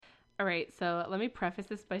All right, so let me preface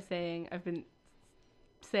this by saying I've been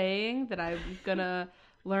saying that I'm gonna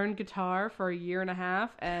learn guitar for a year and a half,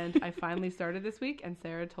 and I finally started this week, and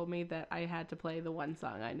Sarah told me that I had to play the one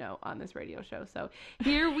song I know on this radio show. So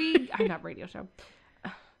here we I'm not radio show.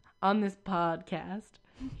 On this podcast.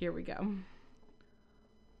 Here we go.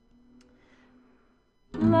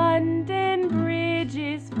 London Bridge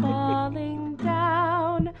is falling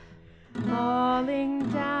down, falling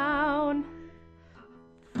down,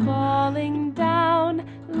 falling down.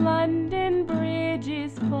 London Bridge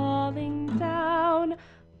is falling down,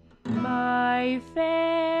 my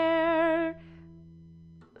fair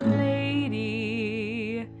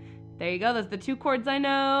lady. There you go. That's the two chords I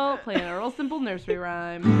know. Playing a real simple nursery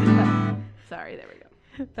rhyme. Sorry, there we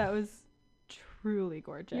go. That was truly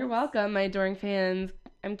gorgeous. You're welcome, my adoring fans.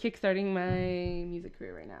 I'm kickstarting my music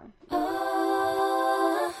career right now.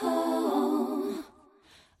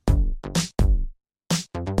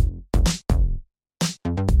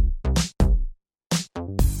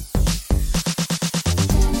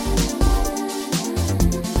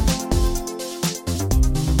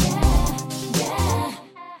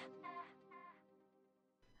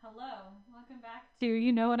 Hello, welcome back to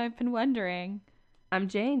You Know What I've Been Wondering. I'm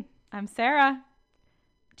Jane. I'm Sarah.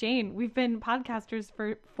 Jane, we've been podcasters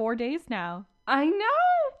for 4 days now. I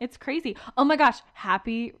know. It's crazy. Oh my gosh,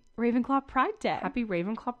 happy Ravenclaw Pride Day. Happy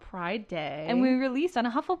Ravenclaw Pride Day. And we released on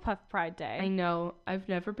a Hufflepuff Pride Day. I know. I've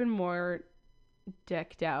never been more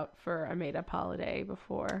decked out for a made-up holiday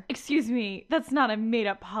before. Excuse me, that's not a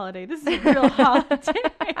made-up holiday. This is a real holiday.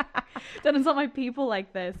 Don't insult my people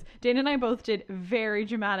like this. Jane and I both did very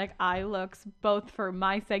dramatic eye looks, both for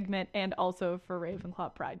my segment and also for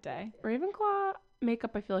Ravenclaw Pride Day. Ravenclaw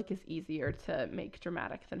makeup, I feel like, is easier to make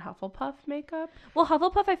dramatic than Hufflepuff makeup. Well,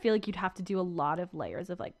 Hufflepuff, I feel like you'd have to do a lot of layers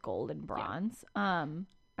of like gold and bronze. Yeah.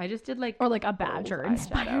 I just did like or like a badger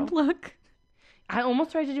inspired look. I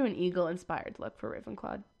almost tried to do an eagle inspired look for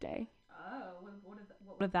Ravenclaw Day. Oh,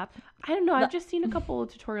 what would that be? I don't know. I've just seen a couple of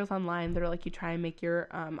tutorials online that are like you try and make your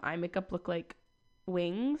eye makeup look like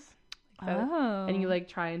wings. Oh. And you like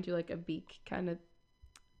try and do like a beak kind of.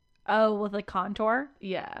 Oh, with like contour?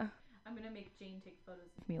 Yeah. I'm going to make Jane take photos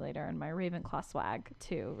of me later in my Ravenclaw swag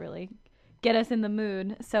to really get us in the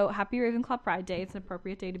mood. So happy Ravenclaw Pride Day. It's an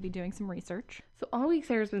appropriate day to be doing some research. So all week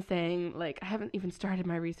Sarah's been saying, like, I haven't even started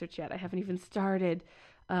my research yet. I haven't even started.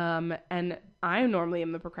 And I normally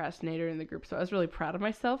am the procrastinator in the group. So I was really proud of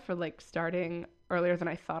myself for like starting earlier than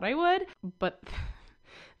I thought I would. But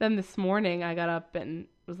then this morning I got up and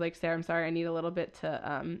was like, Sarah, I'm sorry. I need a little bit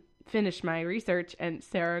to finish my research. And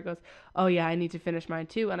Sarah goes, oh yeah, I need to finish mine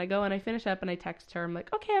too. And I go and I finish up and I text her. I'm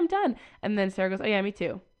like, okay, I'm done. And then Sarah goes, oh yeah, me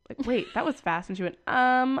too. Like, wait, that was fast. And she went,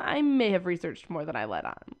 I may have researched more than I let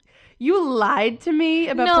on. You lied to me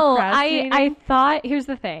about procrastinating? No, I thought, here's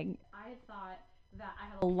the thing. I thought that I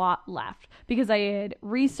had a lot left because I had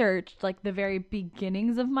researched like the very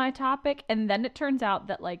beginnings of my topic. And then it turns out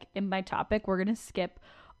that like in my topic, we're going to skip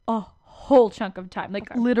a whole chunk of time,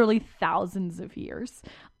 like literally thousands of years.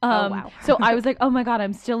 Oh, wow. So I was like, oh my God,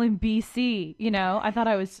 I'm still in BC. You know, I thought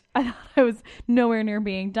I was nowhere near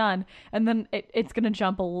being done. And then it's going to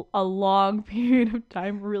jump a long period of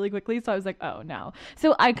time really quickly. So I was like, oh no.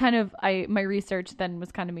 So my research then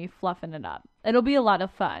was kind of me fluffing it up. It'll be a lot of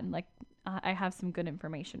fun. Like I have some good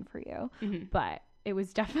information for you, but it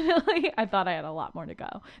was definitely, I thought I had a lot more to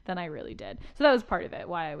go than I really did. So that was part of it,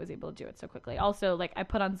 why I was able to do it so quickly. Also, like I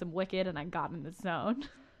put on some Wicked and I got in the zone.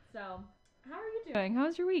 So how are you doing? How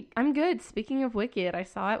was your week? I'm good. Speaking of Wicked, I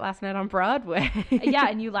saw it last night on Broadway. Yeah,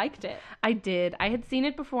 and you liked it. I did. I had seen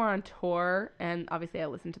it before on tour, and obviously I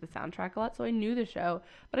listened to the soundtrack a lot, so I knew the show,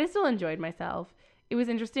 but I still enjoyed myself. It was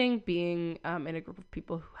interesting being in a group of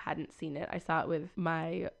people who hadn't seen it. I saw it with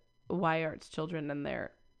my Y Arts children and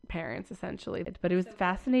their parents, essentially. But it was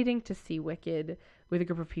fascinating to see Wicked with a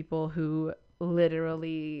group of people who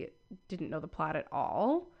literally didn't know the plot at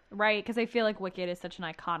all. Right, because I feel like Wicked is such an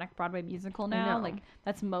iconic Broadway musical now. Like,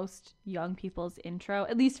 that's most young people's intro.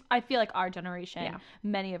 At least, I feel like our generation,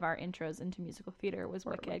 many of our intros into musical theater was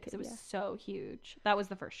Wicked, because it was so huge. That was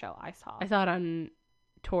the first show I saw. I saw it on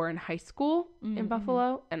tour in high school in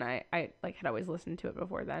Buffalo, and I like had always listened to it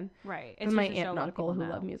before then. Right. And my aunt and uncle who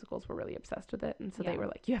love musicals were really obsessed with it, and so they were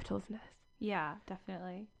like, you have to listen to this. Yeah,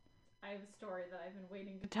 definitely. I have a story that I've been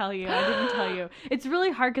waiting to tell you. I didn't tell you. It's really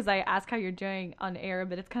hard because I ask how you're doing on air,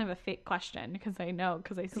 but it's kind of a fake question because I know,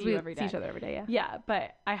 because I see you every day. See each other every day, yeah. Yeah,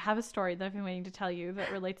 but I have a story that I've been waiting to tell you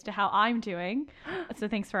that relates to how I'm doing. So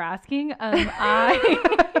thanks for asking. I'm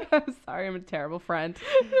sorry, I'm a terrible friend.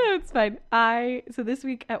 No, it's fine. So this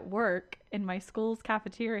week at work in my school's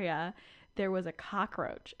cafeteria, there was a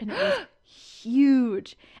cockroach, and it was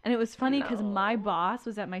huge. And it was funny because my No. boss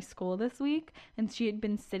was at my school this week, and she had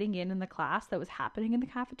been sitting in the class that was happening in the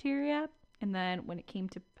cafeteria. And then when it came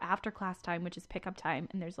to after class time, which is pickup time,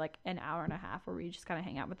 and there's like an hour and a half where we just kind of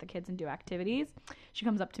hang out with the kids and do activities, she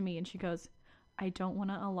comes up to me and she goes, I don't want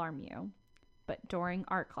to alarm you, but during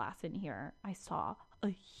art class in here, I saw a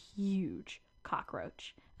huge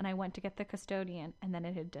cockroach. And I went to get the custodian, and then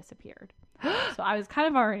it had disappeared. So I was kind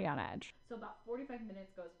of already on edge. So about 45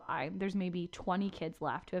 minutes goes by. There's maybe 20 kids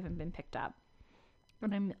left who haven't been picked up.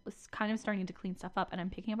 And I'm kind of starting to clean stuff up, and I'm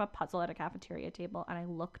picking up a puzzle at a cafeteria table, and I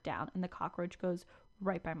look down, and the cockroach goes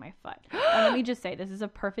right by my foot. And let me just say, this is a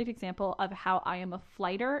perfect example of how I am a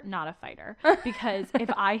flighter, not a fighter. Because if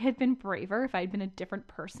I had been braver, if I had been a different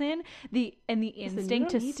person, the instinct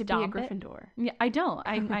to stomp be a it. Gryffindor. Yeah, I don't.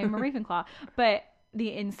 I'm a Ravenclaw. But the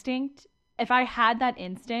instinct, if I had that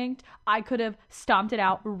instinct, I could have stomped it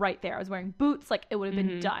out right there. I was wearing boots, like it would have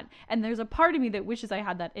been done. And there's a part of me that wishes I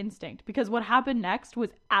had that instinct, because what happened next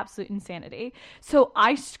was absolute insanity. So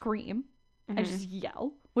I scream. I just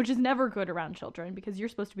yell, which is never good around children because you're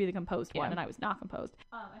supposed to be the composed one, and I was not composed.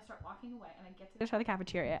 I start walking away, and I get to the other side of the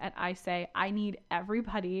cafeteria, and I say, I need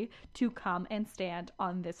everybody to come and stand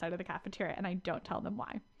on this side of the cafeteria, and I don't tell them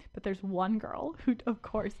why. But there's one girl who, of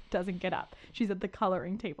course, doesn't get up. She's at the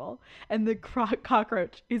coloring table, and the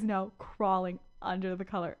cockroach is now crawling under the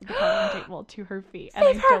coloring table to her feet, and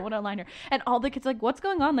I don't want to align her. And all the kids are like, what's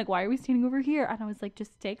going on? Like, why are we standing over here? And I was like,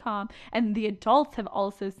 just stay calm. And the adults have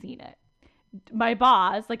also seen it. My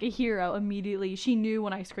boss, like a hero, immediately, she knew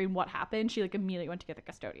when I screamed what happened. She like immediately went to get the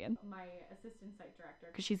custodian. My assistant site director,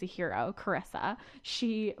 because she's a hero, Carissa,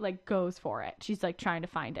 she like goes for it. She's like trying to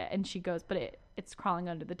find it, and she goes, but it's crawling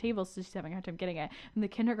under the table, so she's having a hard time getting it. And the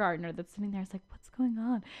kindergartner that's sitting there is like, what's going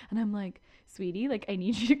on? And I'm like, sweetie, like I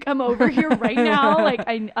need you to come over here right now. Like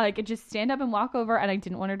I just stand up and walk over. And I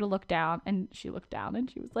didn't want her to look down, and she looked down,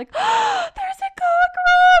 and she was like, oh, there's a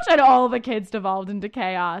cockroach. And all the kids devolved into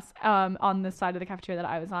chaos on the side of the cafeteria that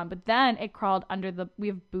I was on. But then it crawled under we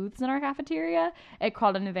have booths in our cafeteria. It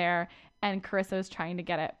crawled under there, and Carissa was trying to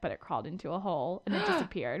get it, but it crawled into a hole and it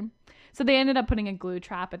disappeared. So they ended up putting a glue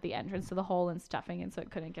trap at the entrance to the hole and stuffing it so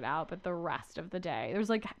it couldn't get out. But the rest of the day, there was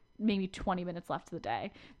like maybe 20 minutes left of the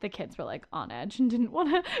day, the kids were like on edge and didn't want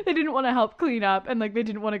to help clean up, and like they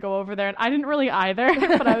didn't want to go over there, and I didn't really either.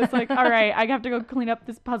 But I was like, all right, I have to go clean up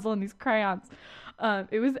this puzzle and these crayons.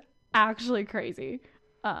 It was actually crazy.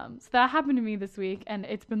 So that happened to me this week, and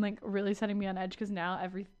it's been like really setting me on edge, because now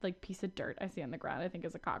every like piece of dirt I see on the ground I think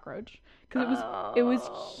is a cockroach, because it was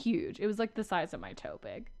huge. It was like the size of my toe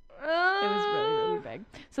big. It was really, really big.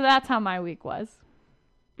 So that's how my week was.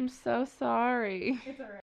 I'm so sorry. It's all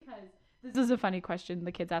right, because this is a funny question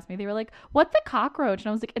the kids asked me. They were like, what's a cockroach? And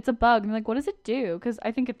I was like, it's a bug. And they're like, what does it do? Because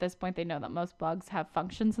I think at this point they know that most bugs have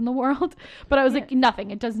functions in the world. But I was like,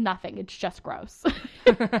 nothing. It does nothing. It's just gross.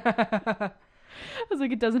 I was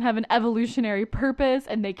like, it doesn't have an evolutionary purpose,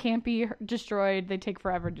 and they can't be destroyed. They take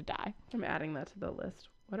forever to die. I'm adding that to the list.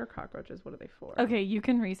 What are cockroaches? What are they for? Okay, you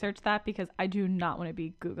can research that, because I do not want to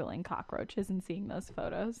be Googling cockroaches and seeing those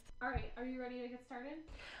photos. All right, are you ready to get started?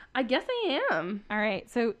 I guess I am. All right,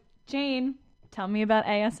 so Jane, tell me about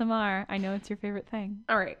ASMR. I know it's your favorite thing.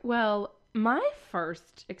 All right, well, my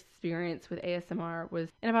first experience with ASMR was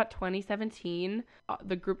in about 2017.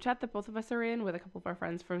 The group chat that both of us are in with a couple of our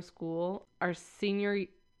friends from school, our senior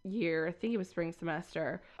year, I think it was spring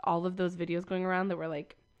semester, all of those videos going around that were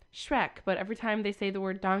like Shrek, but every time they say the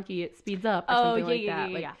word donkey, it speeds up or something like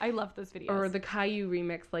that. Yeah. I love those videos. Or the Caillou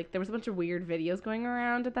remix. Like, there was a bunch of weird videos going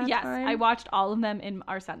around at that time. Yes, I watched all of them in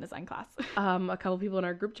our sound design class. A couple people in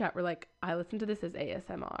our group chat were like, I listened to this as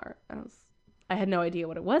ASMR. And I had no idea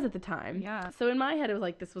what it was at the time. Yeah. So in my head, it was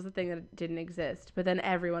like, this was a thing that didn't exist. But then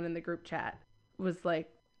everyone in the group chat was like,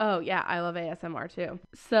 oh, yeah, I love ASMR too.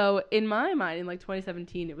 So in my mind, in like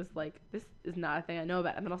 2017, it was like, this is not a thing I know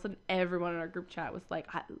about. And then all of a sudden, everyone in our group chat was like,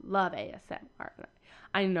 I love ASMR. And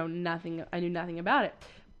I knew nothing about it.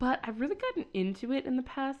 But I've really gotten into it in the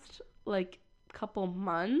past, like, couple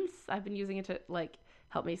months. I've been using it to, like,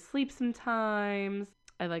 help me sleep sometimes.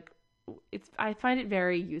 I find it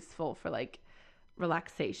very useful for, like,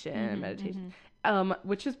 relaxation and meditation.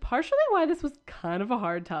 Which is partially why this was kind of a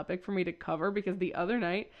hard topic for me to cover, because the other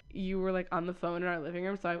night you were like on the phone in our living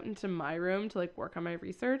room, so I went into my room to like work on my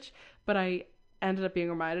research, but I ended up being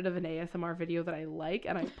reminded of an ASMR video that I like,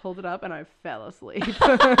 and I pulled it up and I fell asleep. So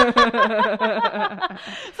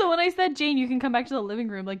when I said, Jane, you can come back to the living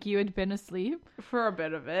room, like you had been asleep? For a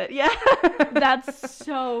bit of it, yeah. That's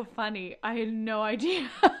so funny. I had no idea.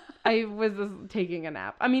 I was taking a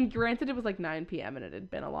nap. I mean, granted, it was like 9 p.m. and it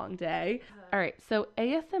had been a long day. All right, so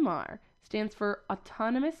ASMR. stands for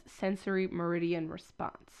Autonomous Sensory Meridian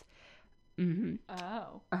Response. Mm-hmm.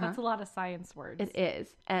 Oh, that's a lot of science words. It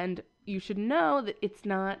is. And you should know that it's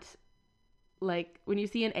not like when you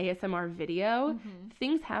see an ASMR video,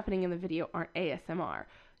 things happening in the video aren't ASMR.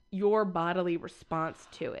 Your bodily response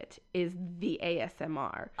to it is the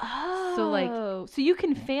ASMR. Oh, so you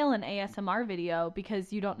can fail an ASMR video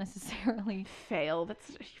because you don't necessarily fail.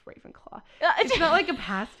 That's Ravenclaw. It's not like a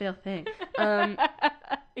pass-fail thing.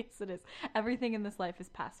 Yes, it is. Everything in this life is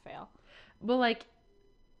pass-fail. Well, like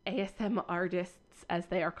ASMR artists, as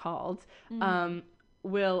they are called,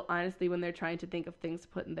 will honestly, when they're trying to think of things to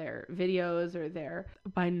put in their videos or their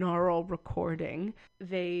binaural recording,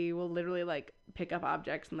 they will literally like pick up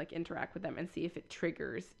objects and like interact with them and see if it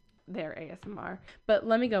triggers their ASMR. But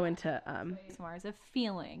let me go into ASMR is a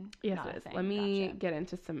feeling. Yes, it is. Let me get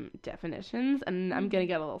into some definitions, and I'm gonna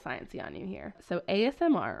get a little sciencey on you here. So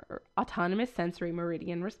ASMR, or Autonomous Sensory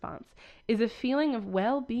Meridian Response, is a feeling of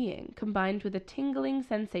well-being combined with a tingling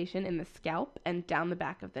sensation in the scalp and down the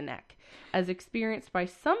back of the neck, as experienced by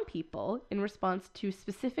some people in response to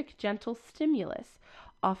specific gentle stimulus,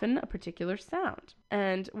 often a particular sound.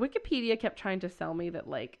 And Wikipedia kept trying to sell me that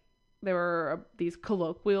like there were these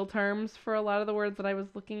colloquial terms for a lot of the words that I was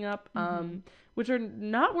looking up, which are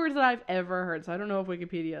not words that I've ever heard. So I don't know if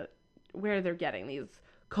Wikipedia, where they're getting these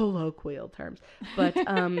colloquial terms. But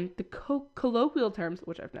the colloquial terms,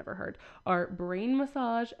 which I've never heard, are brain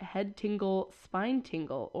massage, head tingle, spine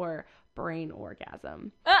tingle, or brain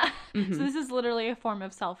orgasm. So this is literally a form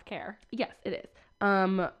of self-care. Yes, it is.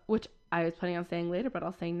 Which I was planning on saying later, but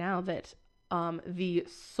I'll say now that the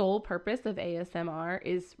sole purpose of ASMR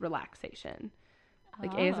is relaxation.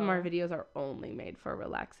 Like ASMR videos are only made for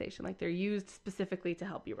relaxation. Like they're used specifically to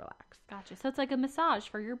help you relax. Gotcha. So it's like a massage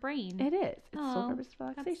for your brain. It is. It's sole purpose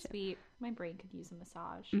relaxation. That's sweet. My brain could use a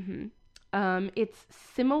massage. It's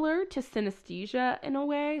similar to synesthesia in a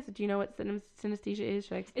way. So do you know what synesthesia is?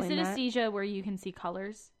 Should I explain that? Is synesthesia where you can see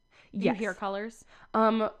colors? Yes. You hear colors?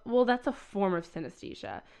 Well, that's a form of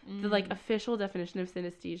synesthesia. The like official definition of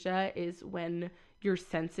synesthesia is when your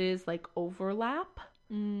senses like overlap.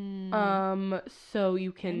 So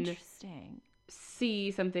you can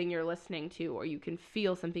see something you're listening to, or you can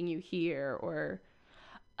feel something you hear, or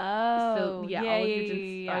all of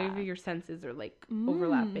your senses are like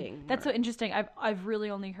overlapping. That's so interesting. I've really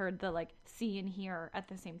only heard the like see and hear at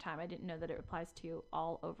the same time. I didn't know that it applies to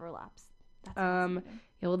all overlaps. That's fascinating.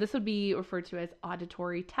 Yeah, well, this would be referred to as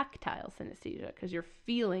auditory tactile synesthesia because you're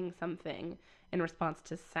feeling something in response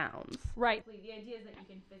to sounds. Right. The idea is that you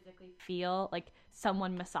can physically feel like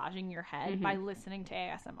someone massaging your head by listening to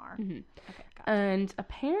ASMR. Okay, gotcha. And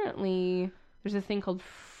apparently there's a thing called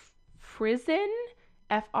Frisson,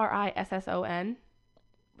 Frisson.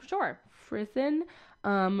 Sure. Frisson.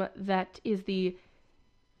 That is the,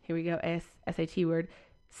 here we go, SAT word,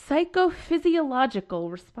 psychophysiological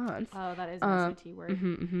response. Oh, that is an SAT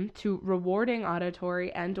word. To rewarding auditory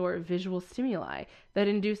and or visual stimuli that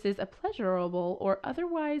induces a pleasurable or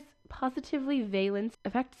otherwise positively valence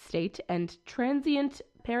affect state and transient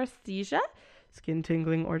paresthesia, skin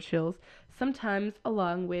tingling or chills, sometimes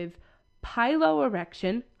along with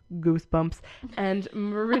piloerection, goosebumps, and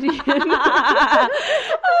meridian. Oh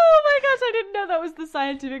my gosh, I didn't know that was the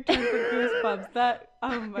scientific term for goosebumps.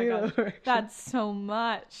 Oh my gosh, that's so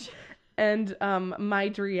much. And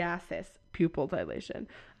mydriasis, pupil dilation,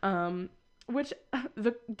 which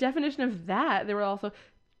the definition of that,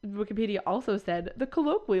 Wikipedia also said the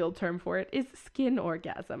colloquial term for it is skin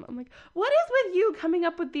orgasm. I'm like, what is with you coming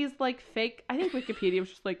up with these like fake? I think Wikipedia was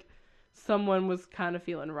just like, someone was kind of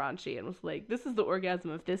feeling raunchy and was like, this is the orgasm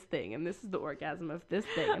of this thing and this is the orgasm of this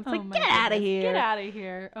thing. And it's like, get out of here. Get out of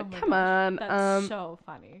here. Oh my Come on. That's so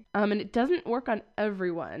funny. And it doesn't work on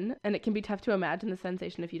everyone, and it can be tough to imagine the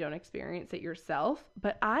sensation if you don't experience it yourself.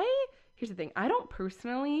 But here's the thing. I don't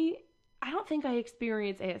think I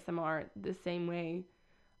experience ASMR the same way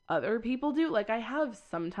other people do. Like I have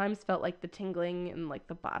sometimes felt like the tingling in like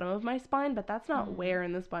the bottom of my spine, but that's not where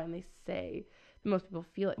in the spine they say most people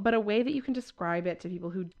feel it. But a way that you can describe it to people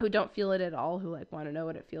who don't feel it at all, who like want to know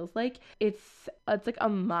what it feels like, it's like a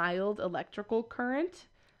mild electrical current,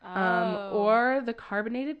 or the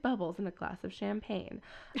carbonated bubbles in a glass of champagne.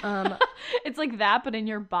 It's like that, but in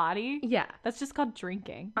your body. Yeah, that's just called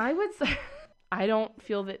drinking. I would say I don't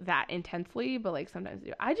feel that intensely, but like sometimes I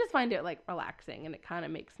do. I just find it like relaxing, and it kind of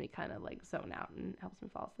makes me kind of like zone out and helps me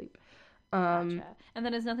fall asleep. Gotcha. And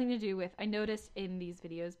that has nothing to do with, I noticed in these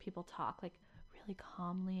videos people talk like really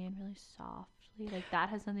calmly and really softly, like that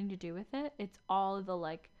has nothing to do with it. It's all the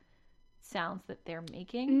like sounds that they're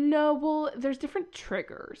making. No, well, there's different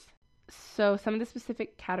triggers. So some of the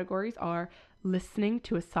specific categories are listening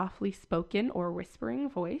to a softly spoken or whispering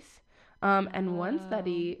voice. And one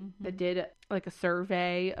study that did like a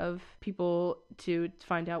survey of people to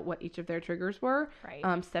find out what each of their triggers were, Right.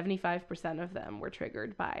 75% of them were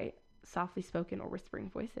triggered by softly spoken or whispering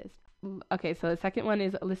voices. Okay, so the second one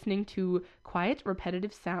is listening to quiet,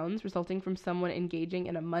 repetitive sounds resulting from someone engaging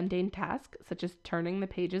in a mundane task, such as turning the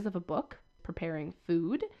pages of a book, preparing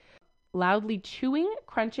food, loudly chewing,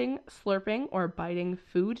 crunching, slurping, or biting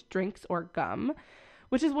food, drinks, or gum,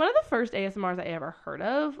 which is one of the first ASMRs I ever heard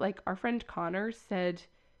of. Like, our friend Connor said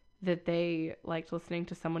that they liked listening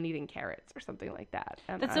to someone eating carrots or something like that.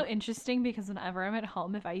 And That's so interesting because whenever I'm at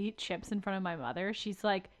home, if I eat chips in front of my mother, she's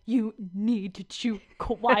like, you need to chew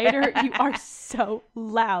quieter. You are so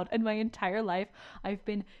loud. And my entire life, I've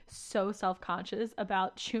been so self-conscious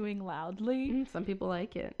about chewing loudly. Some people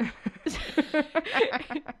like it.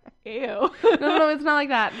 Ew. No, it's not like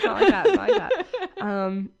that. It's not like that. It's not like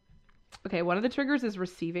that. Okay, one of the triggers is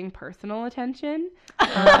receiving personal attention. Oh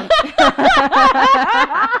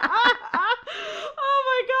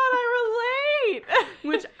my god, I relate.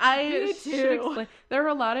 Which I Me should too. explain. There are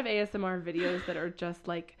a lot of ASMR videos that are just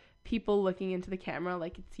like people looking into the camera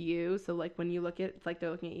like it's you. So like when you look at it's like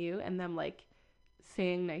they're looking at you and them like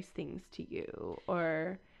saying nice things to you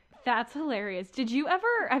or That's hilarious. Have you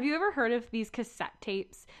ever heard of these cassette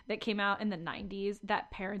tapes that came out in the 90s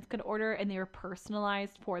that parents could order and they were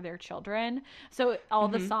personalized for their children? So all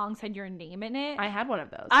the songs had your name in it. I had one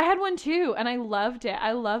of those. I had one too, and I loved it.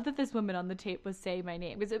 I love that this woman on the tape was saying my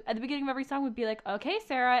name. Because at the beginning of every song would be like, okay,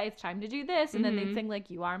 Sarah, it's time to do this. And then they'd sing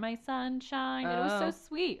like, you are my sunshine. And it was so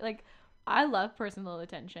sweet. Like, I love personal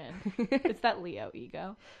attention. It's that Leo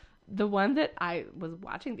ego. The one that I was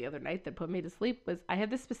watching the other night that put me to sleep was I had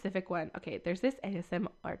this specific one. Okay, there's this ASM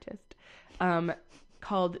artist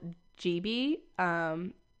called GB.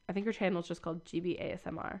 I think her channel is just called GB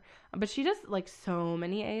ASMR. But she does like so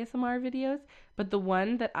many ASMR videos. But the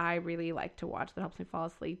one that I really like to watch that helps me fall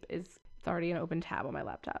asleep it's already an open tab on my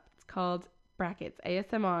laptop. It's called brackets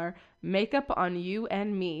ASMR makeup on you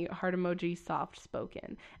and me heart emoji soft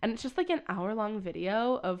spoken. And it's just like an hour-long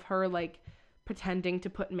video of her like pretending to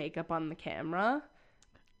put makeup on the camera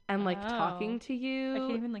and like talking to you. I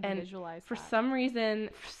can't even like and visualize for that. some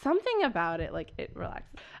reason something about it like it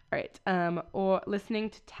relaxes. All right, or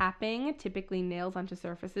listening to tapping, typically nails onto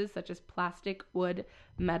surfaces such as plastic, wood,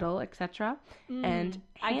 metal, etc. And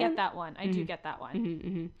I get that one. I do get that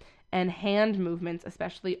one. And hand movements,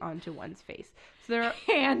 especially onto one's face. So there are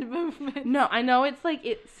Hand movement. no, I know it's like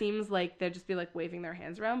it seems like they'll just be like waving their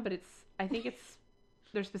hands around, but I think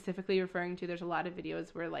they're specifically referring to, there's a lot of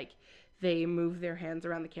videos where like they move their hands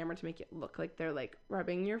around the camera to make it look like they're like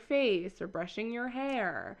rubbing your face or brushing your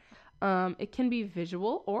hair. It can be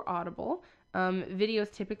visual or audible.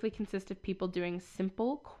 Videos typically consist of people doing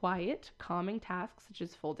simple, quiet, calming tasks such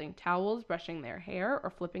as folding towels, brushing their hair, or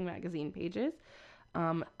flipping magazine pages.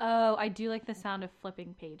 Oh, I do like the sound of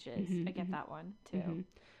flipping pages. I get that one too.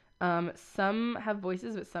 Some have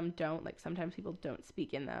voices, but some don't. Like sometimes people don't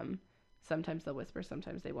speak in them. Sometimes they'll whisper,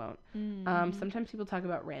 sometimes they won't. Sometimes people talk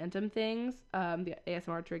about random things. The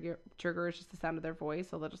ASMR trigger is just the sound of their voice,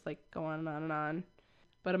 so they'll just like go on and on and on.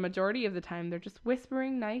 But a majority of the time, they're just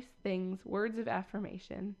whispering nice things, words of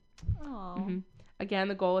affirmation. Oh. Again,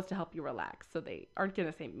 the goal is to help you relax, so they aren't going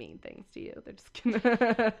to say mean things to you. They're just going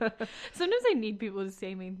to... Sometimes I need people to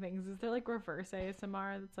say mean things. Is there like reverse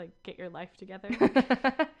ASMR that's like, get your life together?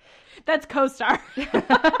 That's co-star.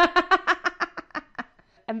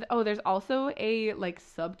 And there's also a like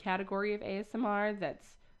subcategory of ASMR that's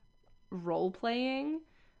role playing.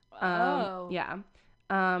 Yeah.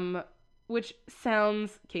 Which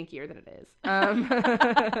sounds kinkier than it is.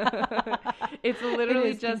 It's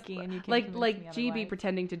literally just like GB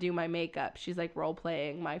pretending to do my makeup. She's like role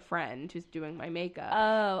playing my friend who's doing my makeup.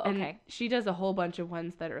 Oh, okay. And she does a whole bunch of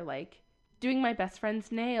ones that are like doing my best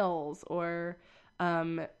friend's nails, or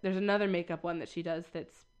there's another makeup one that she does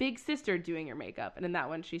that's big sister doing your makeup, and in that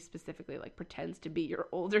one she specifically like pretends to be your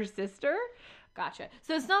older sister. Gotcha.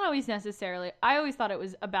 So it's not always necessarily, I always thought it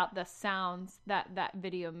was about the sounds that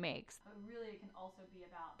video makes. But really it can also be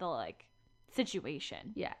about the like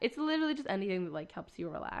situation. Yeah, it's literally just anything that like helps you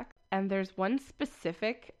relax. And there's one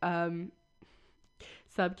specific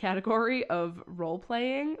subcategory of role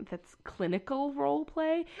playing that's clinical role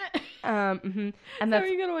play. And that's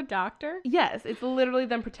so you go to a doctor? Yes, it's literally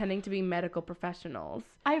them pretending to be medical professionals.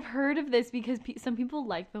 I've heard of this because some people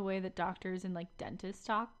like the way that doctors and like dentists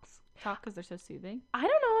talk because they're so soothing. I don't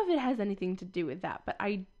know if it has anything to do with that, but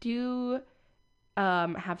I do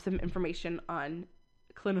have some information on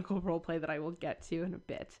clinical role play that I will get to in a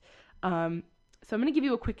bit. So I'm going to give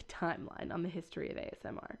you a quick timeline on the history of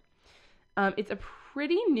ASMR. It's a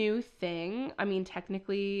pretty new thing. I mean,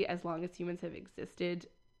 technically, as long as humans have existed,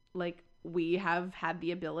 like, we have had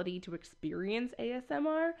the ability to experience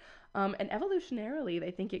ASMR. And evolutionarily,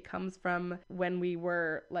 they think it comes from when we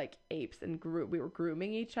were like apes and we were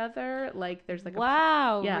grooming each other. Like, there's like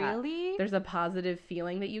really? There's a positive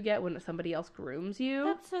feeling that you get when somebody else grooms you.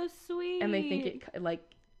 That's so sweet. And they think it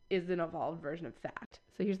like is an evolved version of that.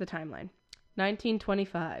 So here's the timeline: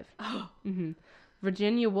 1925. Oh. Mm-hmm.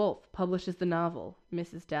 Virginia Woolf publishes the novel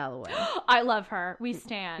Mrs. Dalloway. I love her. We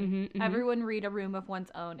stand. Mm-hmm, mm-hmm. Everyone read A Room of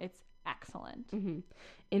One's Own. It's excellent. Mm-hmm.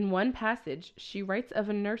 In one passage, she writes of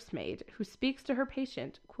a nursemaid who speaks to her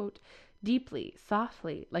patient, quote, deeply,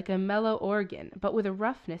 softly, like a mellow organ, but with a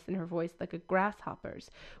roughness in her voice like a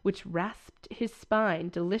grasshopper's, which rasped his spine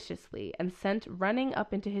deliciously and sent running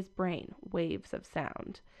up into his brain waves of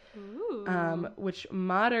sound. Ooh. Which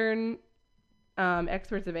modern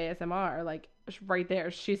experts of ASMR, like right there,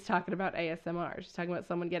 she's talking about ASMR. She's talking about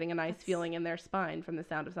someone getting a nice feeling in their spine from the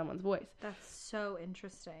sound of someone's voice. That's so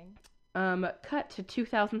interesting. Cut to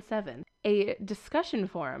 2007. A discussion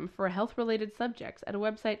forum for health-related subjects at a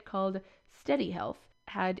website called Steady Health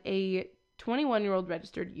had a 21-year-old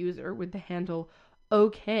registered user with the handle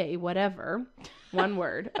okay whatever, one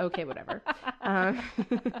word, okay whatever. I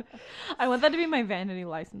want that to be my vanity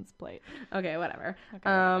license plate. Okay whatever. Okay,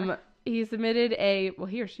 whatever. He submitted he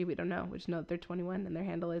or she, we don't know, we just know that they're 21 and their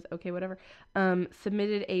handle is okay whatever,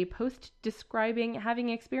 submitted a post describing having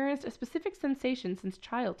experienced a specific sensation since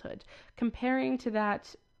childhood, comparing to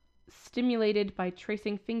that stimulated by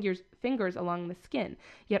tracing fingers along the skin,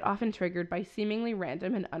 yet often triggered by seemingly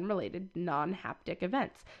random and unrelated non-haptic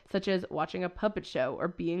events, such as watching a puppet show or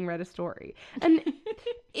being read a story. And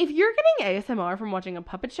if you're getting ASMR from watching a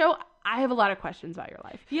puppet show, I have a lot of questions about your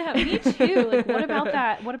life. Yeah, me too. Like, what about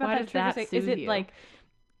that? What about Why that does trigger? that Is soothe it you? like,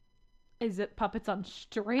 is it puppets on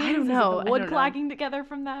strings? I don't know. Is it the wood clacking together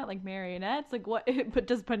from that, like marionettes? Like, what? But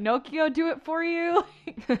does Pinocchio do it for you?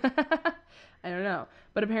 I don't know.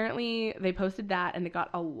 But apparently they posted that and it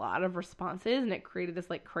got a lot of responses and it created this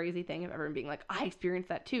like crazy thing of everyone being like, I experienced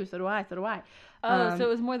that too. So do I. Oh, so it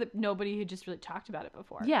was more that nobody had just really talked about it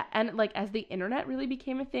before. Yeah. And like as the internet really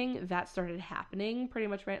became a thing, that started happening pretty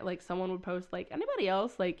much, right? Like someone would post like, anybody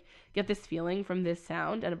else like get this feeling from this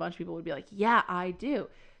sound? And a bunch of people would be like, yeah, I do.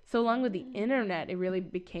 So along with the internet,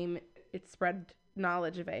 it spread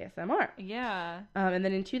knowledge of ASMR. Yeah. And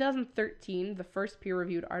then in 2013, the first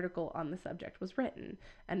peer-reviewed article on the subject was written,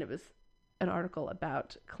 and it was an article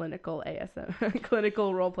about clinical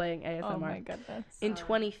role-playing ASMR. Oh my goodness. In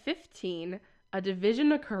 2015, a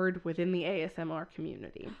division occurred within the ASMR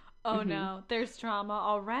community. Oh no, there's drama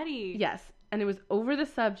already. Yes, and it was over the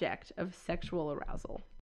subject of sexual arousal.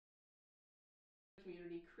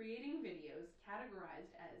 Community creating videos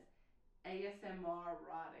categorized as ASMR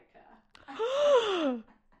erotica.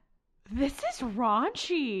 This is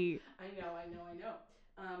raunchy. I know.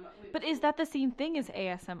 But is that the same thing as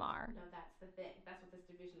ASMR? No, that's the thing. That's what this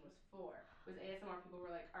division was for. Was ASMR people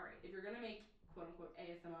were like, all right, if you're going to make quote-unquote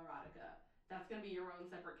ASMR erotica, that's going to be your own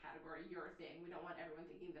separate category, your thing. We don't want everyone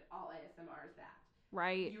thinking that all ASMR is that.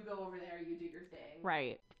 Right. You go over there, you do your thing.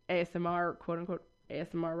 Right. ASMR, quote-unquote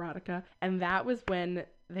ASMR erotica. And that was when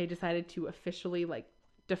they decided to officially like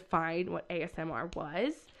define what ASMR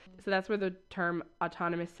was. So that's where the term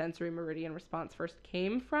autonomous sensory meridian response first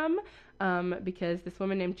came from, because this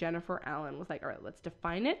woman named Jennifer Allen was like, all right, let's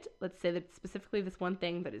define it. Let's say that specifically this one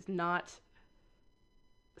thing that is not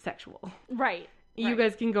sexual. Right. You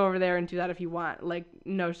guys can go over there and do that if you want. Like,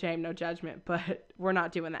 no shame, no judgment, but we're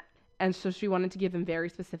not doing that. And so she wanted to give them very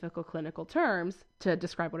specific clinical terms to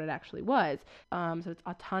describe what it actually was. So it's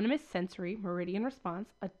autonomous sensory meridian response.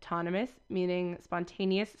 Autonomous, meaning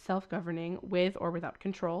spontaneous, self-governing, with or without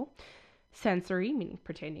control. Sensory, meaning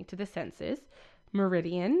pertaining to the senses.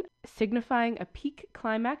 Meridian, signifying a peak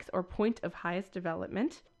climax or point of highest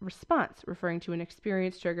development. Response, referring to an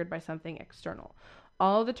experience triggered by something external.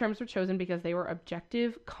 All the terms were chosen because they were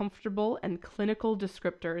objective, comfortable, and clinical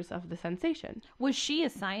descriptors of the sensation. Was she a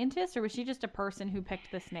scientist or was she just a person who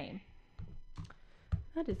picked this name?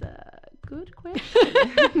 That is a good question.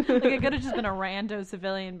 Like, it could have just been a rando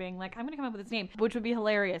civilian being like, I'm going to come up with this name, which would be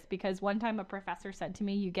hilarious because one time a professor said to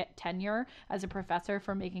me, you get tenure as a professor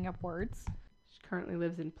for making up words. She currently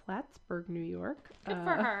lives in Plattsburgh, New York. Good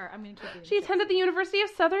for her. I mean, she attended the University of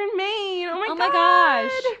Southern Maine. Oh my gosh.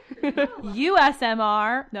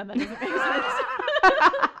 USMR. No, that doesn't make sense.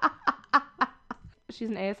 She's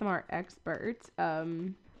an ASMR expert.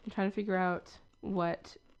 I'm trying to figure out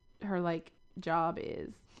what her like job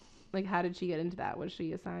is. Like, how did she get into that? Was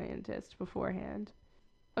she a scientist beforehand?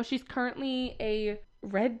 Oh, she's currently a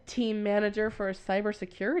red team manager for a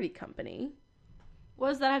cybersecurity company. What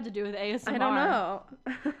does that have to do with ASMR? I don't know.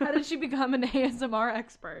 How did she become an ASMR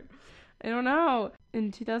expert? I don't know.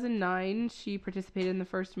 In 2009, she participated in the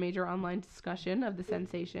first major online discussion of the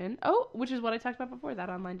sensation. Oh, which is what I talked about before, that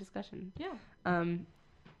online discussion. Yeah.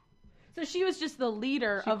 So she was just the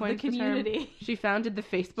leader of the community. She founded the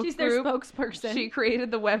Facebook group. She's their spokesperson. She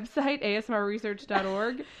created the website,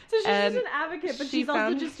 asmrresearch.org. So she's just an advocate, but she's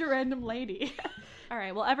also just a random lady. All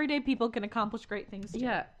right. Well, everyday people can accomplish great things too.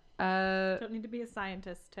 Yeah. Don't need to be a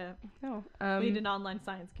scientist to lead an online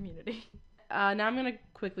science community. Now I'm going to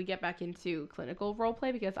quickly get back into clinical role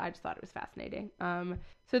play because I just thought it was fascinating.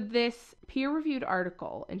 So this peer-reviewed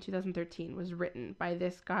article in 2013 was written by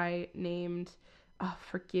this guy named,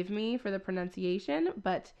 forgive me for the pronunciation,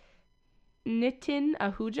 but Nitin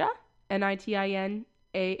Ahuja, Nitin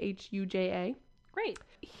Ahuja. Great.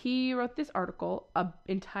 He wrote this article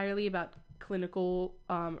entirely about clinical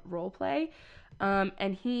role play,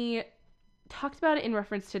 and he talked about it in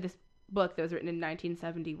reference to this book that was written in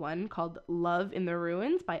 1971 called Love in the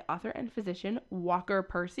Ruins by author and physician Walker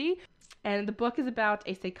Percy. And the book is about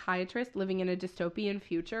a psychiatrist living in a dystopian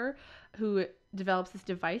future who develops this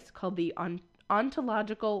device called the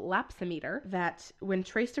ontological lapsometer that, when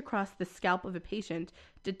traced across the scalp of a patient,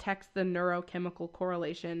 detects the neurochemical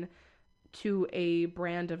correlation to a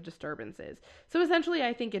brand of disturbances. So essentially,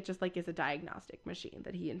 I think it just is a diagnostic machine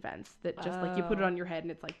that he invents that just you put it on your head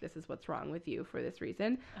and it's this is what's wrong with you for this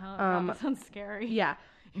reason. Oh, God, that sounds scary. Yeah.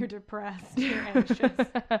 You're depressed. You're anxious.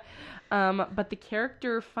 But the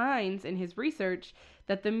character finds in his research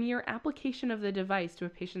that the mere application of the device to a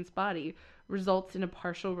patient's body results in a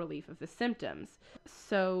partial relief of the symptoms.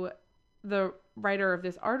 So the writer of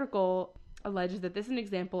this article alleges that this is an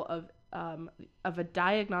example of a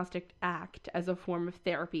diagnostic act as a form of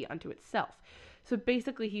therapy unto itself. So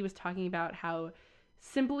basically he was talking about how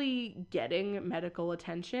simply getting medical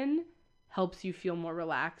attention helps you feel more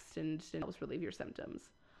relaxed and helps relieve your symptoms.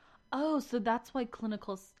 Oh, so that's why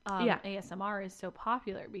clinical ASMR is so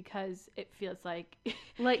popular, because it feels like it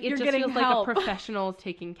you're just getting feels help. like a professional is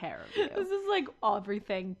taking care of you. This is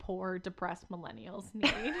everything poor, depressed millennials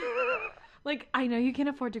need. I know you can't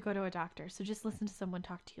afford to go to a doctor, so just listen to someone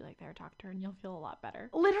talk to you like they're a doctor and you'll feel a lot better.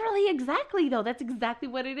 Literally, exactly, though. That's exactly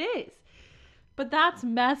what it is. But that's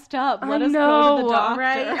messed up. Let us go to the doctor.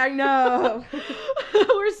 Right? I know.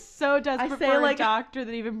 We're so desperate for a doctor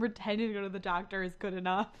that even pretending to go to the doctor is good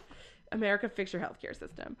enough. America, fix your healthcare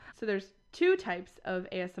system. So there's two types of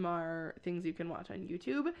ASMR things you can watch on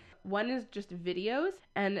YouTube. One is just videos,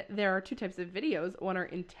 and there are two types of videos. One are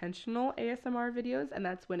intentional ASMR videos, and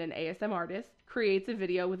that's when an ASMR artist creates a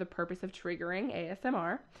video with a purpose of triggering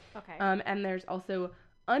ASMR. Okay. And there's also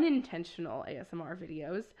unintentional ASMR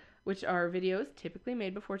videos, which are videos typically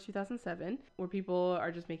made before 2007, where people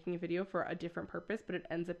are just making a video for a different purpose, but it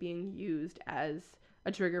ends up being used as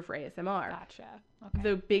a trigger for ASMR. Gotcha. Okay.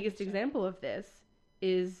 The biggest example of this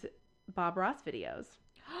is Bob Ross videos.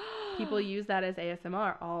 People use that as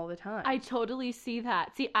ASMR all the time. I totally see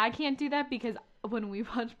that. See, I can't do that because when we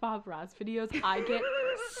watch Bob Ross videos, I get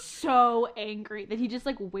so angry that he just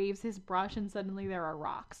waves his brush and suddenly there are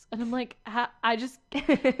rocks. And I'm that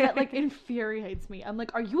infuriates me. I'm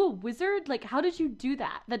are you a wizard? How did you do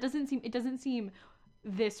that? It doesn't seem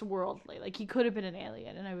this worldly. He could have been an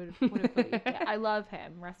alien and I would have believed it. I love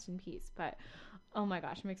him. Rest in peace. But oh my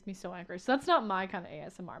gosh, it makes me so angry. So that's not my kind of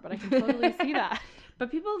ASMR, but I can totally see that. But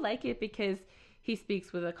people like it because he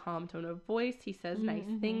speaks with a calm tone of voice. He says nice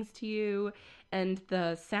things to you. And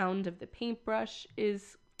the sound of the paintbrush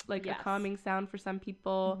is a calming sound for some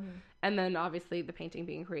people. Mm-hmm. And then obviously the painting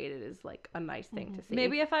being created is a nice thing to see.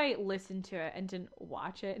 Maybe if I listened to it and didn't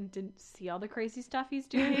watch it and didn't see all the crazy stuff he's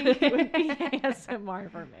doing, it would be ASMR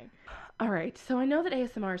for me. All right. So I know that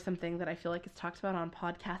ASMR is something that I feel is talked about on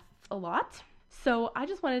podcasts a lot. So I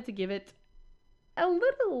just wanted to give it a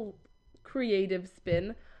little creative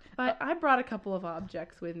spin. But I brought a couple of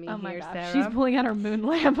objects with me here, my gosh. Sarah. She's pulling out her moon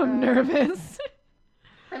lamp. I'm nervous.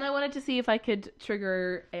 And I wanted to see if I could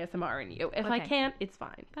trigger ASMR in you. If I can't, it's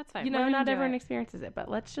fine. That's fine. Not everyone experiences it, but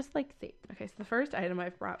let's just see. Okay, so the first item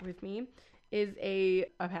I've brought with me is a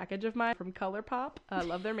package of mine from ColourPop. I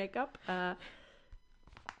love their makeup. I'm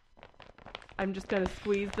just going to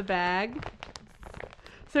squeeze the bag.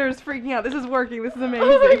 Sarah's freaking out. This is working. This is amazing.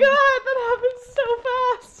 Oh my god, that happened so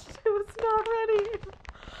fast. I was not ready.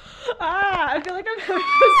 I feel like I'm having a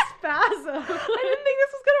spasm. I didn't think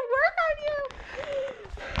this was going to work on you.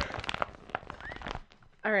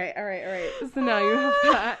 All right. So now you have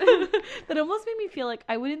that. That almost made me feel like,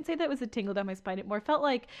 I wouldn't say that was a tingle down my spine. It more felt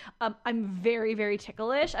like I'm very, very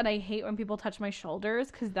ticklish, and I hate when people touch my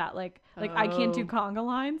shoulders because that like I can't do conga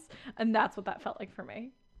lines, and that's what that felt like for me.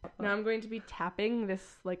 Now I'm going to be tapping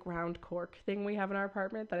this like round cork thing we have in our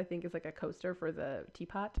apartment that I think is like a coaster for the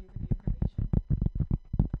teapot.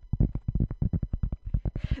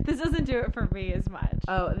 This doesn't do it for me as much.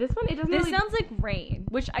 Oh, this one, it doesn't This really... sounds like Rain,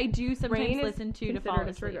 which I do sometimes listen to fall a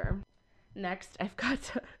asleep. trigger. Next, I've got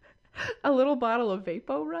a little bottle of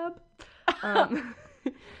Vapo Rub,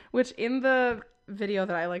 which in the video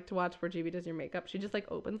that I like to watch where GB does your makeup, she just like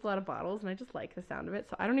opens a lot of bottles, and I just like the sound of it.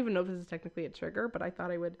 So I don't even know if this is technically a trigger, but I thought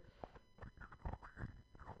I would.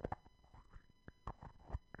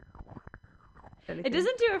 It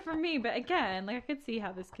doesn't do it for me, but again, like I could see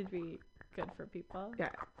how this could be good for people. Yeah.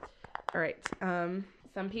 All right.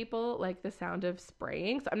 Some people like the sound of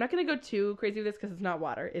spraying, so I'm not gonna go too crazy with this because it's not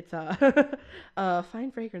water. It's a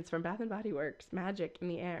fine fragrance from Bath and Body Works, Magic in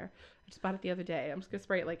the Air. I just bought it the other day. I'm just gonna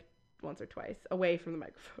spray it like once or twice away from the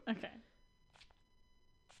microphone. Okay.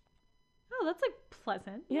 Oh, that's like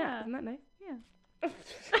pleasant. Yeah. Isn't that nice? Yeah.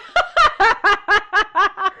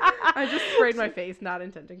 I just sprayed my face, not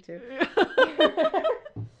intending to.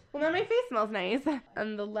 Well, now my face smells nice.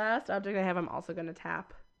 And the last object I have, I'm also gonna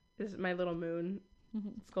tap, is my little moon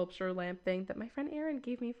sculpture lamp thing that my friend Erin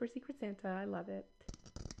gave me for Secret Santa. I love it.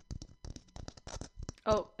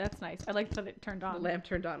 Oh, that's nice. I like that it turned on. The lamp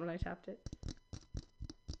turned on when I tapped it.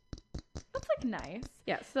 That's like nice.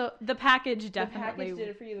 Yeah, so the package definitely did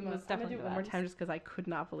it for you the most. I'm gonna do it one more time just because I could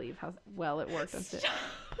not believe how well it worked.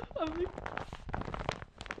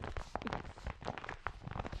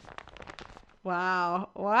 Wow.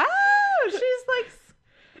 She's like...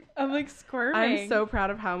 I'm like squirming. I'm so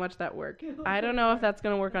proud of how much that worked. I don't know if that's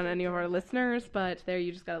going to work on any of our listeners, but there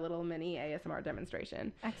you just got a little mini ASMR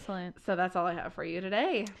demonstration. Excellent. So that's all I have for you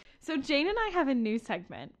today. So Jane and I have a new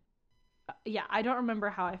segment. Yeah, I don't remember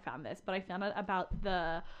how I found this, but I found out about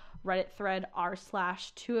the Reddit thread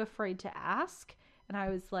r/TooAfraidToAsk, and I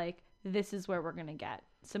was like, this is where we're going to get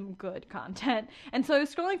some good content. And so I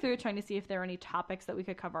was scrolling through trying to see if there were any topics that we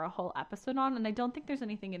could cover a whole episode on, and I don't think there's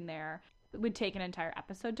anything in there that would take an entire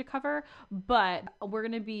episode to cover, but we're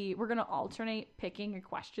going to alternate picking a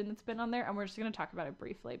question that's been on there, and we're just going to talk about it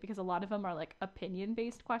briefly because a lot of them are like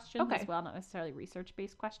opinion-based questions as well, not necessarily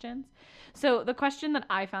research-based questions. So the question that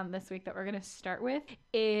I found this week that we're going to start with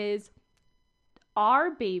is,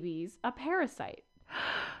 are babies a parasite?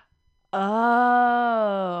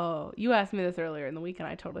 Oh, you asked me this earlier in the week and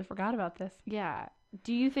I totally forgot about this. Yeah.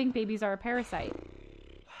 Do you think babies are a parasite?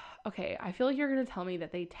 Okay, I feel like you're going to tell me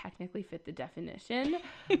that they technically fit the definition,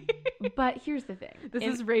 but here's the thing. This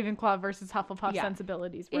is Ravenclaw versus Hufflepuff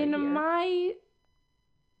sensibilities right here. In my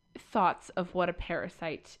thoughts of what a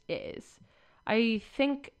parasite is, I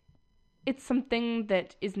think it's something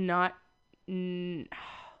that is not...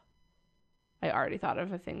 I already thought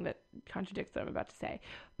of a thing that contradicts what I'm about to say.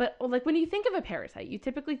 But like when you think of a parasite, you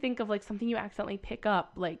typically think of like something you accidentally pick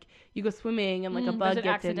up, like you go swimming and like a bug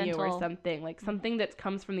gets in you or something, like something that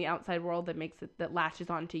comes from the outside world that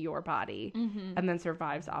latches onto your body and then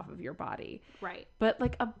survives off of your body. Right. But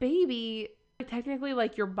like a baby, technically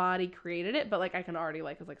like your body created it, but like I can already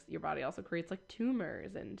like, 'cause like your body also creates like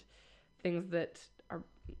tumors and things that are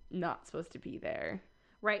not supposed to be there.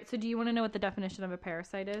 Right. So do you want to know what the definition of a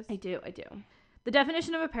parasite is? I do. The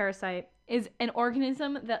definition of a parasite is an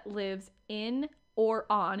organism that lives in or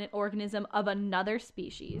on an organism of another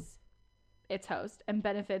species, its host, and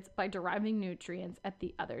benefits by deriving nutrients at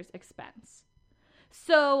the other's expense.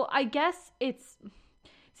 So I guess it's...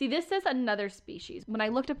 See, this says another species. When I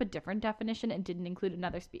looked up a different definition, it didn't include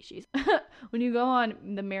another species. When you go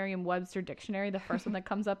on the Merriam-Webster dictionary, the first one that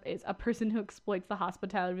comes up is a person who exploits the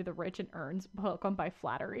hospitality of the rich and earns welcome by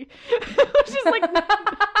flattery. Which is like...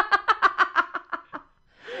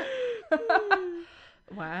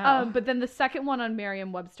 Wow. But then the second one on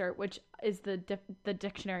Merriam-Webster, which is the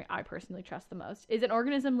dictionary I personally trust the most, is an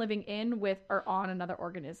organism living in, with, or on another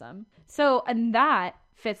organism. So, and that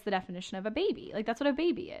fits the definition of a baby. Like, that's what a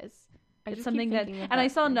baby is. It's something that, and I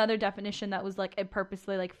saw another definition that was like, it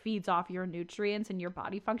purposely like feeds off your nutrients and your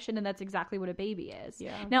body function, and that's exactly what a baby is.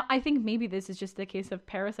 Yeah. Now, I think maybe this is just the case of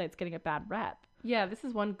parasites getting a bad rep. Yeah, this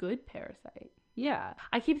is one good parasite. Yeah.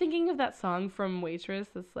 I keep thinking of that song from Waitress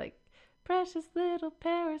that's like, precious little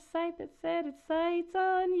parasite that set its sights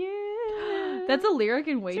on you. That's a lyric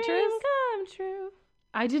in Waitress? Dream come true.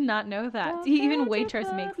 I did not know that. Even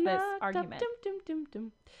Waitress makes this argument.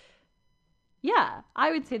 Yeah,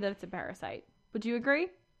 I would say that it's a parasite. Would you agree?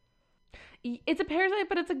 It's a parasite,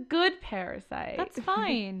 but it's a good parasite. That's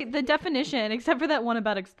fine. The definition, except for that one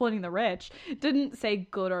about exploiting the rich, didn't say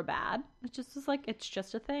good or bad. It just was like, it's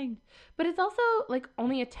just a thing. But it's also like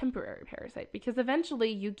only a temporary parasite because eventually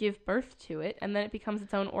you give birth to it and then it becomes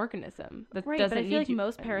its own organism. That Right, doesn't but I feel need like you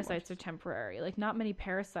most anymore. parasites are temporary. Like, not many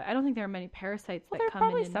parasites. I don't think there are many parasites Well, that there are come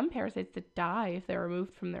probably in. some parasites that die if they're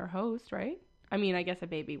removed from their host, right? I mean, I guess a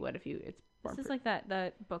baby would if you. It's born This is like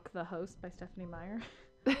that book, The Host by Stephanie Meyer.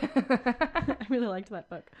 I really liked that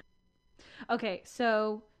book. Okay,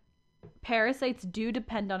 so parasites do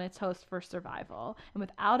depend on its host for survival. And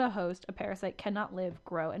without a host, a parasite cannot live,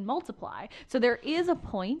 grow, and multiply. So there is a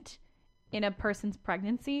point in a person's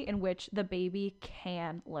pregnancy in which the baby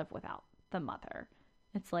can live without the mother.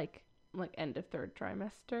 It's like end of third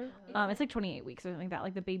trimester. it's like 28 weeks or something like that.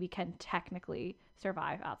 Like the baby can technically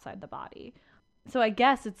survive outside the body. So I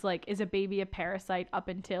guess it's like, is a baby a parasite up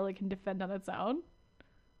until it can defend on its own?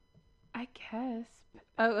 I guess.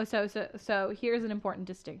 Oh, so here's an important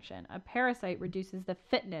distinction. A parasite reduces the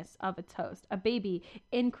fitness of its host. A baby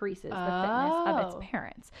increases the fitness of Oh. its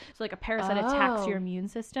parents. So like a parasite attacks your immune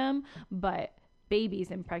system, but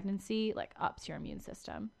babies in pregnancy like ups your immune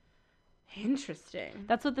system. Interesting.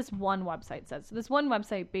 That's what this one website says. So this one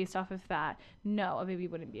website, based off of that, no, a baby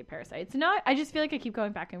wouldn't be a parasite. So now I just feel like I keep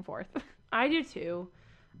going back and forth. I do too.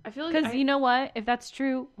 I feel like Because you know what? If that's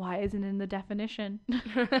true, why isn't it in the definition?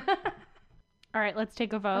 All right, let's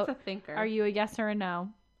take a vote. That's a thinker. Are you a yes or a no?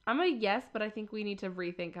 I'm a yes, but I think we need to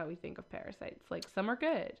rethink how we think of parasites. Like some are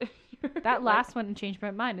good. That last one changed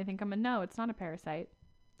my mind. I think I'm a no. It's not a parasite.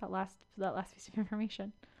 That last piece of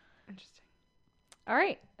information. Interesting. All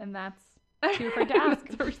right, and that's too afraid to ask.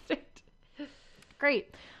 That's a mistake.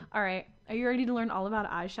 Great. All right, are you ready to learn all about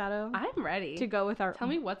eyeshadow? I'm ready. To go with our Tell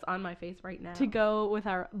me what's on my face right now. to go with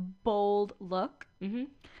our bold look. Mm-hmm.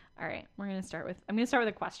 All right, I'm gonna start with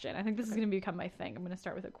a question. I think this is gonna become my thing. I'm gonna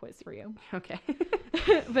start with a quiz for you, Okay.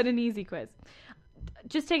 but an easy quiz.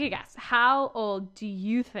 Just take a guess. How old do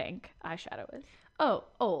you think eyeshadow is? Oh,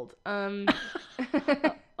 old.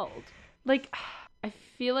 Old. Like, I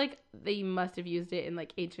feel like they must have used it in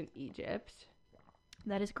like ancient Egypt.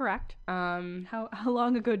 That is correct. Um, How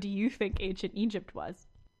long ago do you think ancient Egypt was?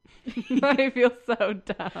 I feel so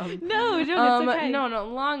dumb. No, it's okay. No,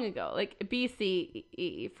 long ago, like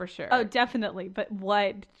BCE for sure. Oh, definitely. But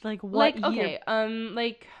what year? Okay,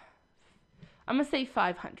 like I'm gonna say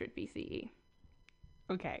 500 BCE.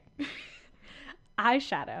 Okay.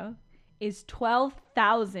 Eyeshadow is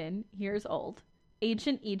 12,000 years old.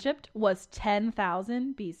 Ancient Egypt was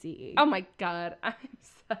 10,000 BCE. Oh my god, I'm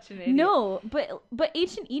such an idiot. No, but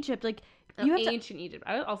ancient Egypt, like you have to, ancient Egypt.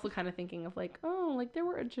 I was also kind of thinking of like, oh, like there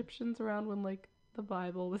were Egyptians around when like the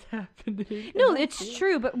Bible was happening. no, it's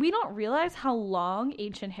true, but we don't realize how long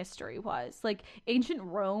ancient history was. Like ancient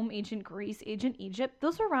Rome, ancient Greece, ancient Egypt,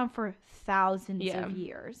 those were around for thousands of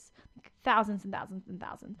years. Like, thousands and thousands and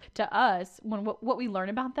thousands. To us, when what we learn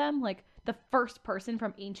about them, like the first person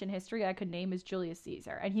from ancient history I could name is Julius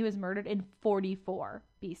Caesar, and he was murdered in 44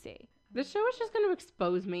 BC. This show is just going to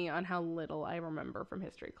expose me on how little I remember from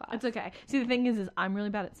history class. It's okay. See, the thing is I'm really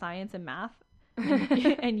bad at science and math,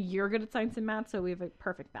 and you're good at science and math, so we have a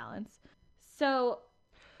perfect balance. So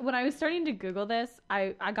when I was starting to Google this,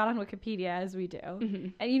 I got on Wikipedia, as we do. Mm-hmm.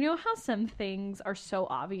 And you know how some things are so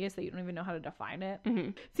obvious that you don't even know how to define it? Mm-hmm.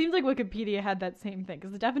 Seems like Wikipedia had that same thing,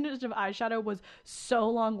 because the definition of eyeshadow was so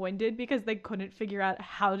long-winded because they couldn't figure out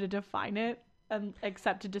how to define it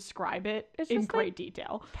except to describe it in great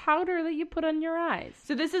detail. Powder that you put on your eyes.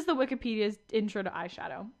 So this is the Wikipedia's intro to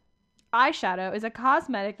eyeshadow. Eyeshadow is a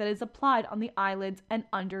cosmetic that is applied on the eyelids and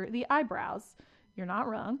under the eyebrows. You're not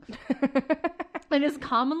wrong. And is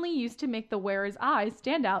commonly used to make the wearer's eyes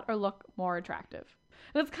stand out or look more attractive.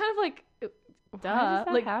 And it's kind of like, duh. Why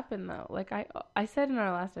does that happen though? Like I said in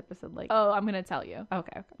our last episode, like, oh, I'm gonna tell you.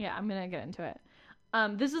 Okay. Yeah, I'm gonna get into it.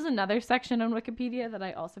 This is another section on Wikipedia that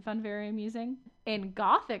I also found very amusing. In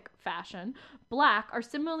Gothic fashion, black or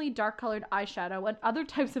similarly dark-colored eyeshadow and other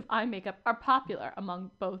types of eye makeup are popular among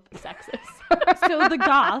both sexes. So the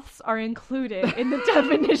Goths are included in the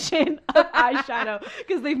definition of eyeshadow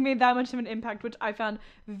because they've made that much of an impact, which I found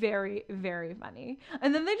very, very funny.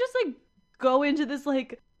 And then they just like go into this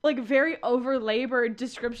like very over-labored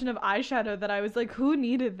description of eyeshadow that I was like, who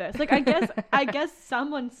needed this? Like, I guess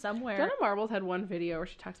someone somewhere. Jenna Marbles had one video where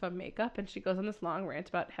she talks about makeup and she goes on this long rant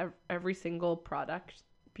about how every single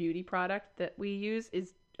beauty product that we use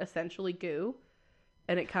is essentially goo.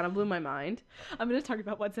 And it kind of blew my mind. I'm going to talk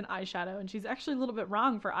about what's in eyeshadow, and she's actually a little bit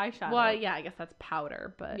wrong for eyeshadow. Well, yeah, I guess that's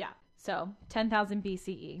powder, but... Yeah. So, 10,000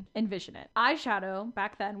 BCE. Envision it. Eyeshadow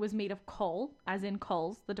back then was made of kohl, as in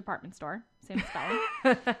Kohl's, the department store. Same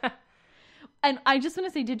spelling. And I just want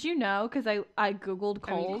to say, did you know? Because I Googled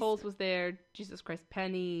Kohl's. I mean, Kohl's was there. Jesus Christ,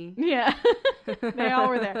 Penny. Yeah. They all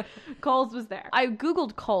were there. Kohl's was there. I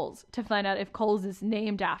Googled Kohl's to find out if Kohl's is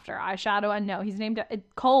named after eyeshadow. And no,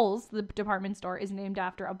 Kohl's, the department store, is named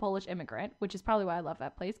after a Polish immigrant, which is probably why I love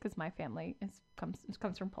that place, because my family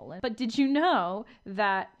comes from Poland. But did you know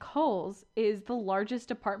that Kohl's is the largest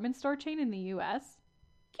department store chain in the U.S.?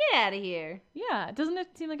 Get out of here. Yeah. Doesn't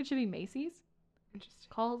it seem like it should be Macy's? Interesting.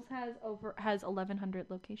 Kohl's has 1,100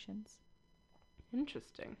 locations.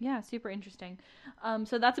 Interesting. Yeah, super interesting.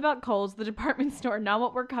 So that's about Kohl's, the department store. Not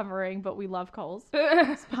what we're covering, but we love Kohl's.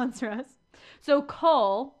 Sponsor us. So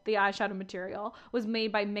Kohl, the eyeshadow material, was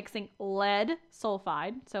made by mixing lead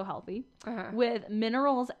sulfide, so healthy, with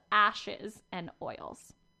minerals, ashes, and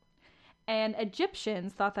oils. And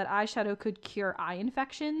Egyptians thought that eyeshadow could cure eye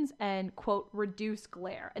infections and, quote, reduce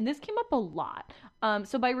glare. And this came up a lot.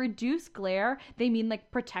 So by reduce glare, they mean like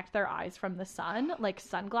protect their eyes from the sun, like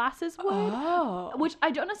sunglasses would. Oh. Which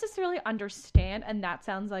I don't necessarily understand. And that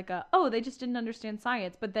sounds like they just didn't understand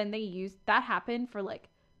science. But then that happened for like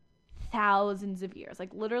thousands of years,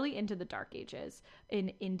 like literally into the Dark Ages in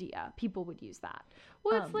India. People would use that.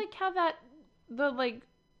 Well, it's like how the like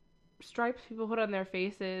stripes people put on their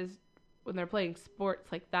faces when they're playing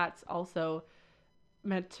sports, like that's also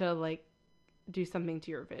meant to like do something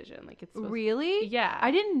to your vision. Like it's really, yeah.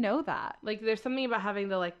 I didn't know that. Like there's something about having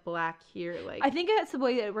the like black here. Like I think it's the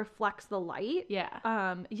way that it reflects the light. Yeah.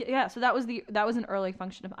 Yeah. So that was an early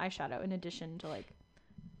function of eyeshadow in addition to like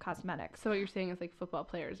cosmetics. So what you're saying is like football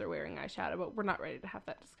players are wearing eyeshadow, but we're not ready to have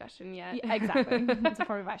that discussion yet. Yeah, exactly. It's a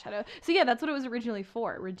form of eyeshadow. So yeah, that's what it was originally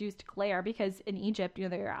for. It reduced glare, because in Egypt,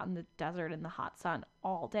 they were out in the desert in the hot sun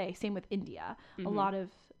all day. Same with India. Mm-hmm. A lot of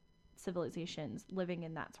civilizations living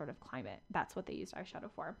in that sort of climate, that's what they used eyeshadow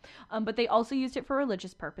for. But they also used it for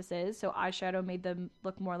religious purposes. So eyeshadow made them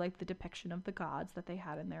look more like the depiction of the gods that they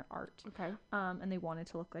had in their art. Okay. And they wanted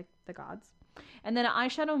to look like the gods. And then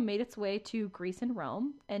eyeshadow made its way to Greece and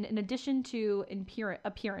Rome. And in addition to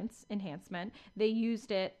appearance enhancement,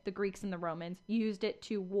 the Greeks and the Romans used it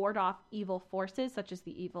to ward off evil forces such as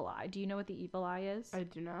the evil eye. Do you know what the evil eye is? I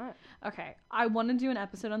do not. Okay. I want to do an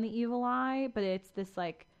episode on the evil eye, but it's this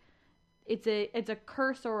like, it's a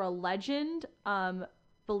curse or a legend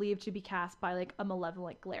believed to be cast by like a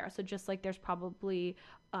malevolent glare. So just like there's probably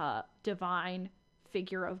a divine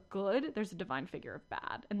figure of good, there's a divine figure of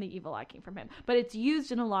bad, and the evil eye came from him. But it's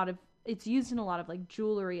used in a lot of like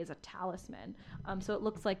jewelry as a talisman. So it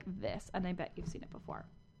looks like this, and I bet you've seen it before.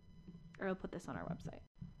 Or I'll put this on our website.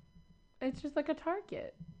 It's just like a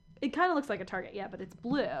target. It kind of looks like a target, yeah, but it's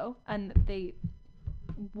blue, and they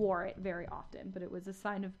wore it very often. But it was a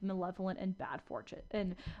sign of malevolent and bad fortune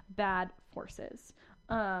and bad forces.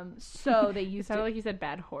 So they used sounded like you said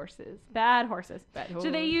bad horses. Bad horses. Bad horses.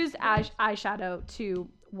 So they used eyeshadow to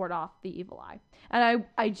ward off the evil eye. And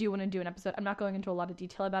I do want to do an episode. I'm not going into a lot of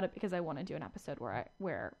detail about it because I want to do an episode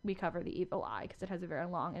where we cover the evil eye, because it has a very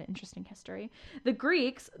long and interesting history. The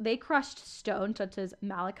Greeks, they crushed stone such as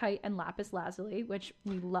malachite and lapis lazuli, which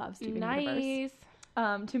we love, Steven Universe,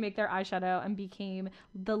 to make their eyeshadow, and became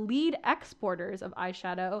the lead exporters of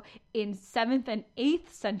eyeshadow in 7th and 8th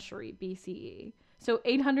century BCE. So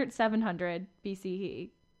 800, 700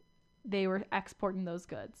 BCE, they were exporting those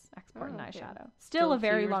goods, eyeshadow. Still a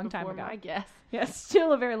very long time ago. I guess. Yes,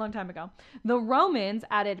 still a very long time ago. The Romans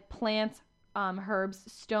added plants, herbs,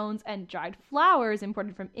 stones, and dried flowers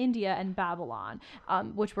imported from India and Babylon,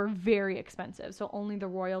 which were very expensive. So only the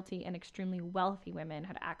royalty and extremely wealthy women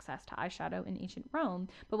had access to eyeshadow in ancient Rome.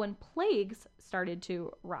 But when plagues started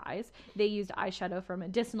to rise, they used eyeshadow for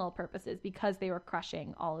medicinal purposes, because they were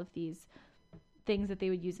crushing all of these things that they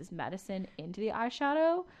would use as medicine into the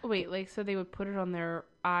eyeshadow. Wait, like, so they would put it on their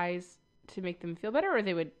eyes to make them feel better, or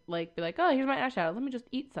they would like be like, oh, here's my eyeshadow, let me just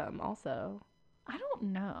eat some also? I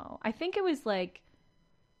don't know. I think it was like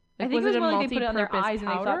Like, I think was it it was a more like they put it on their multi-purpose eyes and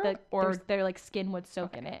they thought powder, that or their like skin would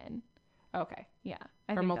soak it in. Okay. Yeah,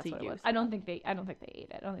 I Or think that's what it was. multi-use. I don't think they ate it.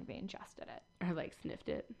 I don't think they ingested it. Or like sniffed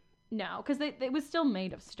it. No, because it was still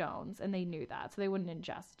made of stones, and they knew that, so they wouldn't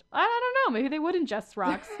ingest. I don't know. Maybe they would ingest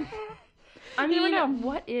rocks. I You never mean, know.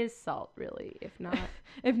 what is salt really, if not?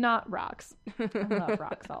 If not rocks. I love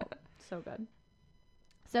rock salt. So good.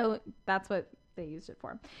 So that's what they used it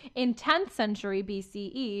for. In 10th century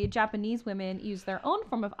BCE, Japanese women used their own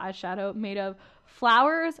form of eyeshadow made of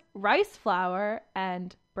flowers, rice flour,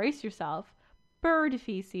 and, brace yourself, bird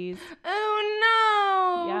feces.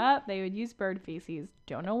 Oh no! Yep, they would use bird feces.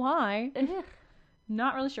 Don't know why.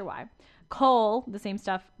 Not really sure why. Kohl, the same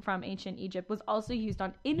stuff from ancient Egypt, was also used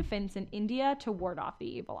on infants in India to ward off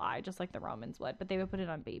the evil eye, just like the Romans would, but they would put it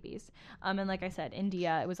on babies. And like I said,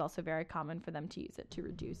 India, it was also very common for them to use it to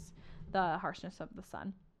reduce the harshness of the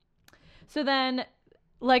sun. So then,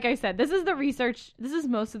 like I said, this is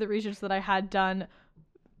most of the research that I had done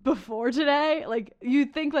before today. Like,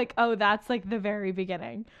 you'd think like, oh, that's like the very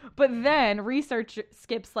beginning. But then research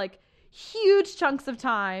skips like huge chunks of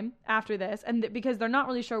time after this, and because they're not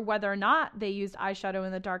really sure whether or not they used eyeshadow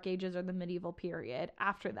in the Dark Ages or the medieval period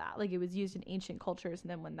after that. Like, it was used in ancient cultures,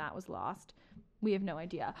 and then when that was lost, we have no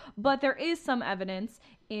idea. But there is some evidence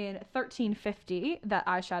in 1350 that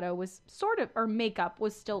eyeshadow was sort of, or makeup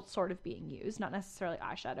was still sort of being used, not necessarily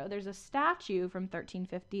eyeshadow. There's a statue from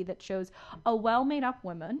 1350 that shows a well-made-up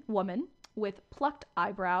woman with plucked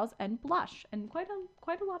eyebrows and blush, and quite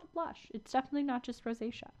a lot of blush. It's definitely not just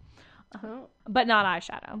rosacea. Oh. But not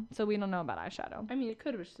eyeshadow. So we don't know about eyeshadow. I mean, it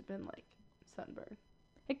could have just been like sunburn.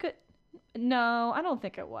 It could. No, I don't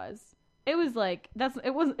think it was. It was like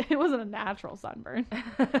it wasn't a natural sunburn.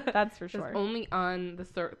 That's for sure. It was only on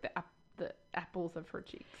the apples of her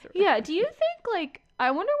cheeks. Yeah. Do you think, like,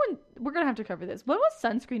 I wonder when we're gonna have to cover this. When was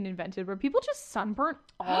sunscreen invented? Were people just sunburnt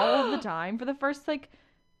all of the time for the first like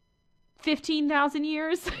 15,000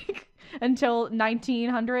 years until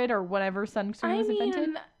 1900 or whatever sunscreen was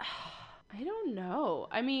invented? I don't know.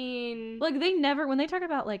 I mean, like, they never, when they talk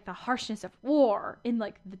about like the harshness of war in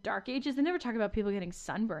like the Dark Ages, they never talk about people getting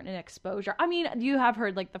sunburn and exposure. I mean, you have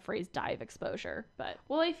heard like the phrase "die of exposure," but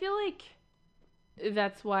well, I feel like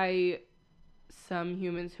that's why some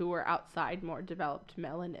humans who were outside more developed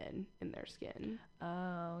melanin in their skin.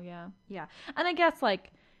 Oh yeah, and I guess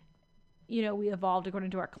like, you know, we evolved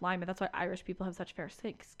according to our climate. That's why Irish people have such fair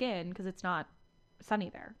skin, because it's not sunny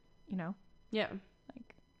there. You know. Yeah.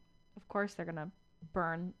 Like, of course they're gonna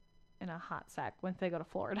burn in a hot sec once they go to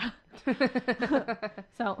Florida.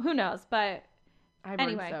 So who knows? But I burn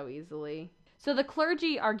anyway, so easily. So the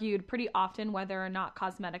clergy argued pretty often whether or not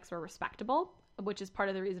cosmetics were respectable, which is part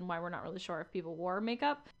of the reason why we're not really sure if people wore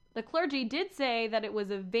makeup. The clergy did say that it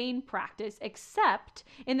was a vain practice, except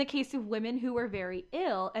in the case of women who were very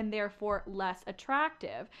ill and therefore less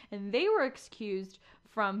attractive, and they were excused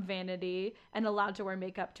from vanity and allowed to wear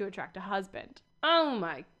makeup to attract a husband. Oh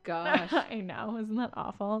my gosh. I know, isn't that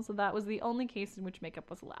awful? So that was the only case in which makeup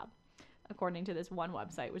was allowed, according to this one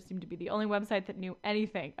website, which seemed to be the only website that knew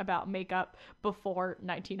anything about makeup before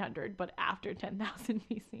 1900, but after 10,000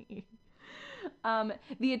 BCE.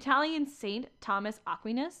 The Italian saint Thomas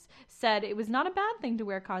Aquinas said it was not a bad thing to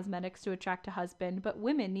wear cosmetics to attract a husband, but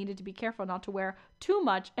women needed to be careful not to wear too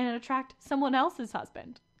much and attract someone else's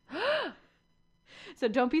husband. So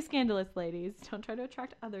don't be scandalous, ladies. Don't try to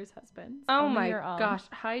attract others' husbands. Oh my gosh.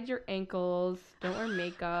 Hide your ankles. Don't wear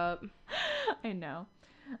makeup. I know.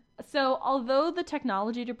 So although the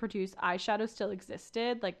technology to produce eyeshadow still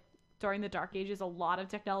existed, like during the Dark Ages, a lot of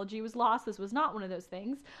technology was lost. This was not one of those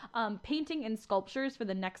things. Painting and sculptures for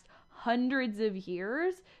the next hundreds of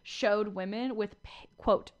years showed women with,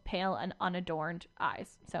 quote, pale and unadorned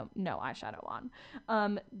eyes. So no eyeshadow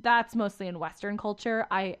on. That's mostly in Western culture.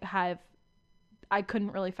 I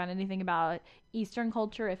couldn't really find anything about Eastern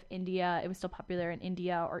culture, if it was still popular in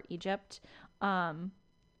India or Egypt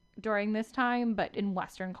during this time, but in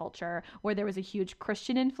Western culture, where there was a huge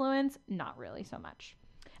Christian influence, not really so much.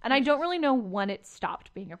 And I don't really know when it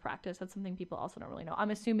stopped being a practice. That's something people also don't really know. I'm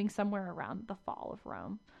assuming somewhere around the fall of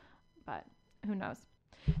Rome, but who knows?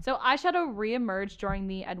 So eyeshadow reemerged during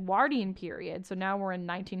the Edwardian period, so now we're in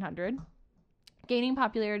 1900. Gaining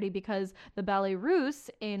popularity because the Ballet Russe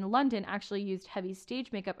in London actually used heavy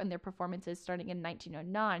stage makeup in their performances starting in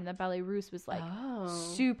 1909. The Ballet Russe was like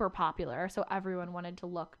super popular, so everyone wanted to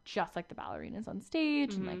look just like the ballerinas on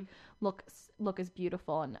stage and like look as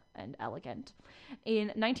beautiful and elegant. In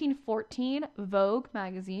 1914, Vogue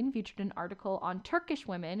magazine featured an article on Turkish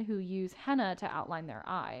women who use henna to outline their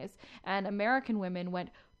eyes, and American women went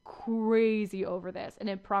crazy over this, and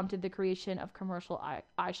it prompted the creation of commercial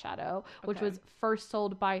eyeshadow, which was first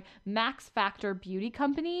sold by Max Factor Beauty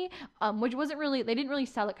Company, which wasn't really, they didn't really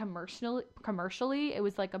sell it commercially. It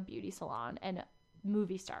was like a beauty salon, and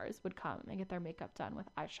movie stars would come and get their makeup done with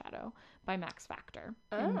eyeshadow by Max Factor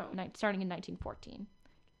starting in 1914.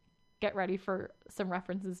 Get ready for some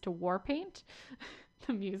references to War Paint,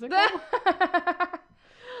 the musical.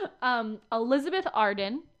 Elizabeth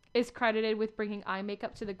Arden is credited with bringing eye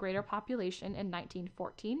makeup to the greater population in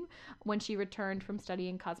 1914 when she returned from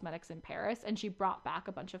studying cosmetics in Paris, and she brought back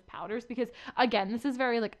a bunch of powders because, again, this is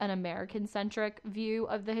very like an American-centric view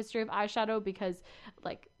of the history of eyeshadow, because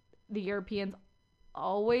like the Europeans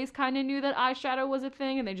always kind of knew that eyeshadow was a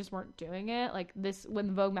thing and they just weren't doing it. Like this,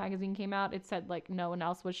 when Vogue magazine came out, it said like no one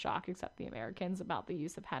else was shocked except the Americans about the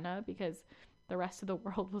use of henna, because the rest of the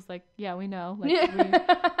world was like, yeah, we know.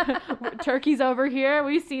 Like, turkeys over here,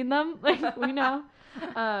 we've seen them. Like, we know.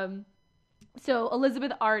 So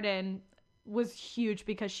Elizabeth Arden was huge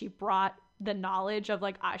because she brought the knowledge of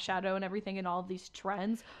like eyeshadow and everything and all of these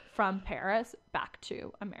trends from Paris back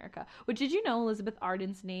to America. Which, did you know Elizabeth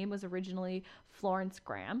Arden's name was originally Florence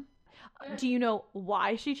Graham? Do you know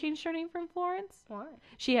why she changed her name from Florence? Why?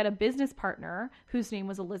 She had a business partner whose name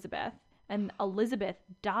was Elizabeth, and Elizabeth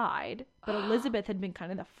died, but Elizabeth had been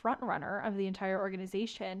kind of the front runner of the entire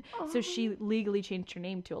organization. So she legally changed her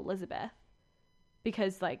name to Elizabeth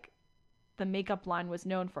because like the makeup line was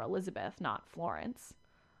known for Elizabeth, not Florence.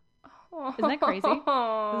 Isn't that crazy? Isn't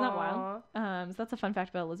that wild? So that's a fun fact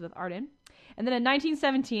about Elizabeth Arden. And then in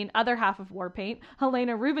 1917, other half of Warpaint,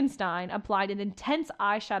 Helena Rubinstein applied an intense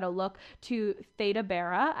eyeshadow look to Theda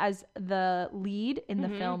Bara as the lead in the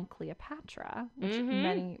film Cleopatra, which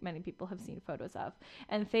many people have seen photos of.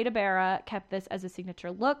 And Theda Bara kept this as a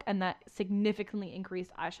signature look, and that significantly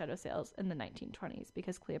increased eyeshadow sales in the 1920s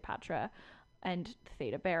because Cleopatra and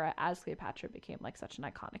Theda Bara as Cleopatra became like such an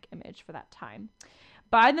iconic image for that time.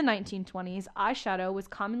 By the 1920s, eyeshadow was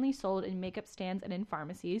commonly sold in makeup stands and in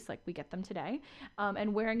pharmacies, like we get them today,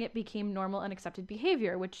 and wearing it became normal and accepted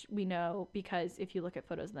behavior, which we know because if you look at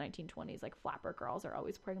photos in the 1920s, like flapper girls are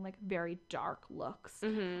always wearing like very dark looks,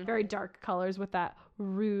 very dark colors with that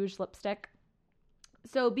rouge lipstick.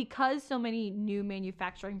 So because so many new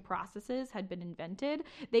manufacturing processes had been invented,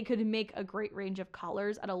 they could make a great range of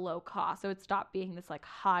colors at a low cost. So it stopped being this like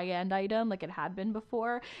high-end item like it had been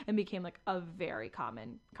before and became like a very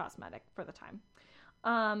common cosmetic for the time.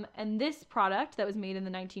 And this product that was made in the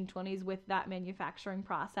 1920s with that manufacturing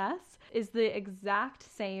process is the exact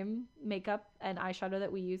same makeup and eyeshadow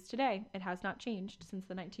that we use today. It has not changed since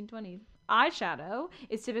the 1920s. Eyeshadow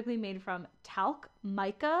is typically made from talc,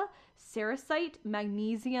 mica, cerussite,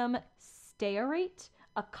 magnesium stearate,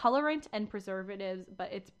 a colorant, and preservatives,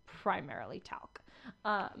 but it's primarily talc.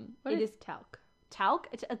 What is talc? Talc?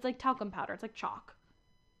 It's like talcum powder. It's like chalk.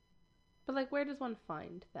 But like, where does one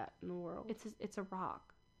find that in the world? It's a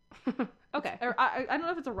rock. Okay. Or I don't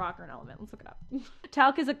know if it's a rock or an element. Let's look it up.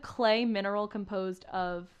 Talc is a clay mineral composed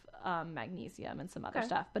of magnesium and some other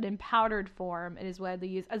stuff, but in powdered form, it is widely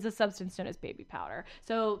used as a substance known as baby powder.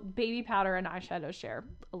 So baby powder and eyeshadow share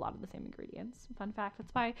a lot of the same ingredients. Fun fact,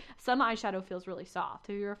 that's why some eyeshadow feels really soft.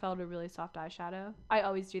 Have you ever felt a really soft eyeshadow? I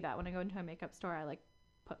always do that when I go into a makeup store. I like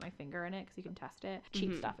put my finger in it because you can test it.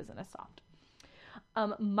 Cheap stuff isn't as soft.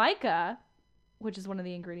 Mica, which is one of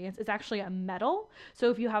the ingredients, is actually a metal. So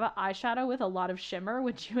if you have an eyeshadow with a lot of shimmer,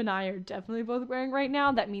 which you and I are definitely both wearing right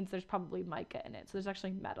now, that means there's probably mica in it. So there's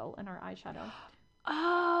actually metal in our eyeshadow.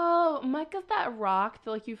 Oh, mica's that rock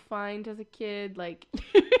that like you find as a kid, like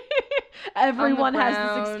everyone has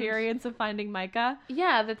this experience of finding mica.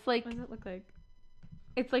 Yeah, that's like, what does it look like?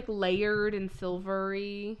 It's like layered and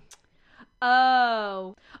silvery.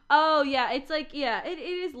 Oh yeah, it's like, yeah, it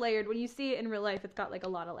is layered. When you see it in real life, it's got like a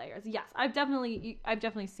lot of layers. Yes, I've definitely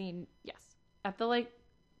seen, yes. At the like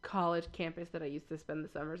college campus that I used to spend the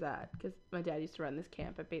summers at, because my dad used to run this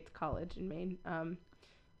camp at Bates College in Maine,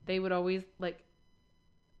 they would always like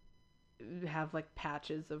have like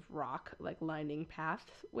patches of rock like lining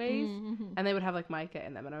pathways, and they would have like mica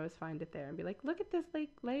in them, and I would find it there and be like, look at this like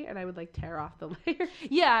layer, and I would like tear off the layer.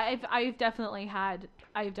 Yeah, I've definitely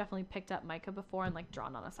picked up mica before and like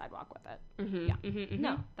drawn on a sidewalk with it.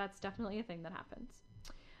 No, that's definitely a thing that happens.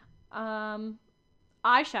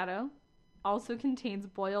 Eyeshadow also contains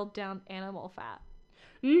boiled down animal fat.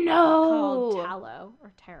 No, called tallow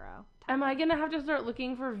or taro. Am I gonna have to start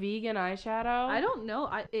looking for vegan eyeshadow? I don't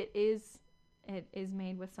know. It is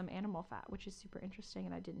made with some animal fat, which is super interesting,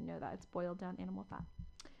 and I didn't know that. It's boiled down animal fat.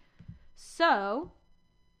 So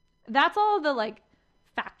that's all the like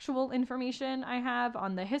factual information I have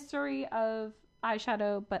on the history of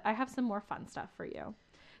eyeshadow, but I have some more fun stuff for you.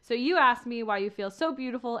 So you asked me why you feel so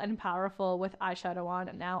beautiful and powerful with eyeshadow on,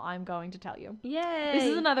 and now I'm going to tell you. Yay! This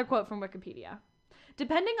is another quote from Wikipedia.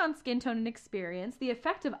 Depending on skin tone and experience, the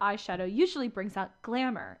effect of eyeshadow usually brings out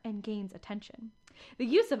glamour and gains attention. The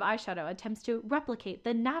use of eyeshadow attempts to replicate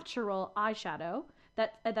the natural eyeshadow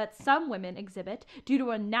that some women exhibit due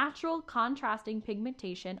to a natural contrasting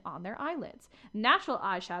pigmentation on their eyelids. Natural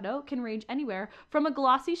eyeshadow can range anywhere from a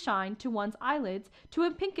glossy shine to one's eyelids to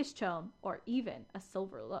a pinkish tone or even a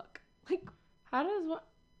silver look. Like, how does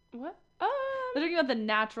what? They're talking about the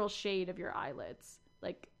natural shade of your eyelids.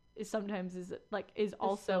 Like, sometimes is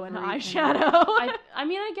also an silvery eyeshadow. I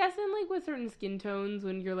mean, I guess in like with certain skin tones,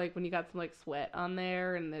 when you're like when you got some like sweat on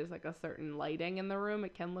there and there's like a certain lighting in the room,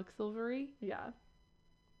 it can look silvery. Yeah.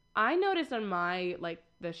 I noticed on my like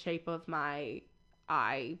the shape of my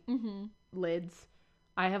eye lids,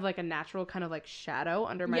 I have like a natural kind of like shadow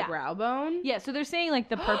under my brow bone. Yeah, so they're saying like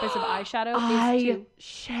the purpose of eyeshadow is to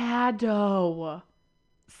shadow.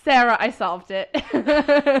 Sarah, I solved it.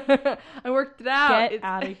 I worked it out. Get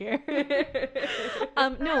out of here.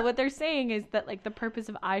 No, what they're saying is that like the purpose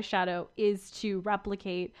of eyeshadow is to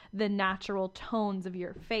replicate the natural tones of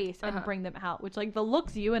your face and bring them out, which like the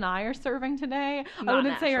looks you and I are serving today, I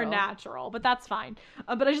wouldn't say are natural, but that's fine.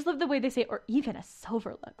 But I just love the way they say, or even a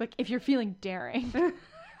silver look. Like if you're feeling daring,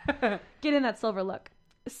 get in that silver look.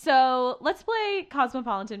 So let's play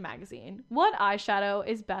Cosmopolitan magazine. What eyeshadow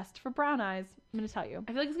is best for brown eyes? I'm going to tell you.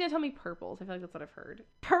 I feel like it's going to tell me purples. I feel like that's what I've heard.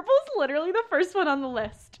 Purple's literally the first one on the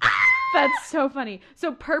list. That's so funny.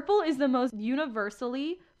 So purple is the most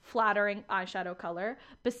universally flattering eyeshadow color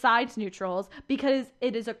besides neutrals because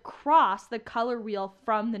it is across the color wheel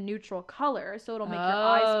from the neutral color. So it'll make your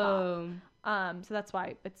eyes pop. So that's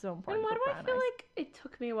why it's so important. And why do I feel like it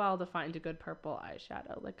took me a while to find a good purple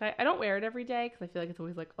eyeshadow? Like I don't wear it every day because I feel like it's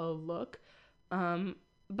always like a look.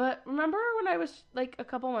 But remember when I was like a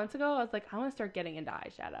couple months ago, I was like, I want to start getting into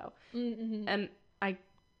eyeshadow, and I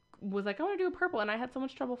was like, I want to do a purple, and I had so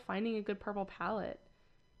much trouble finding a good purple palette.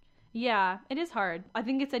 Yeah, it is hard. I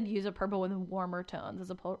think it said use a purple with warmer tones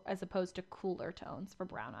as opposed to cooler tones for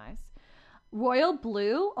brown eyes. Royal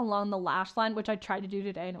blue along the lash line, which I tried to do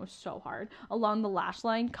today and it was so hard, along the lash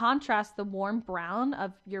line contrasts the warm brown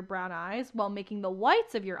of your brown eyes while making the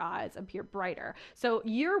whites of your eyes appear brighter. So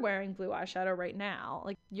you're wearing blue eyeshadow right now.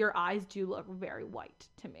 Like your eyes do look very white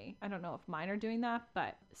to me. I don't know if mine are doing that,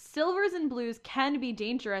 but silvers and blues can be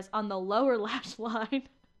dangerous on the lower lash line.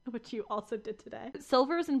 Which you also did today.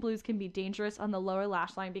 Silvers and blues can be dangerous on the lower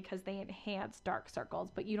lash line because they enhance dark circles,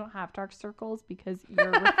 but you don't have dark circles because you're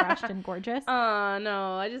refreshed and gorgeous. Oh,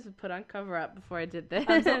 no. I just put on cover up before I did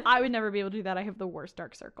this. So I would never be able to do that. I have the worst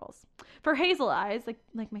dark circles. For hazel eyes,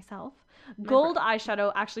 like myself, gold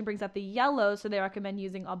eyeshadow actually brings out the yellow, so they recommend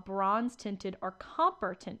using a bronze tinted or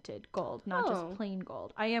copper tinted gold, not just plain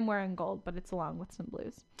gold. I am wearing gold, but it's along with some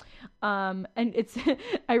blues. And it's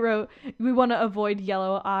I wrote, we want to avoid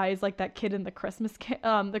yellow eyes like that kid in the Christmas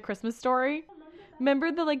Story.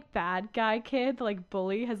 Remember the like bad guy kid, the like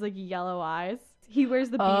bully, has like yellow eyes. He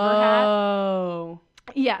wears the beaver hat. Oh.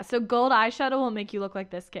 Yeah, so gold eyeshadow will make you look like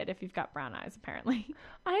this kid if you've got brown eyes, apparently.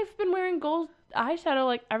 I've been wearing gold eyeshadow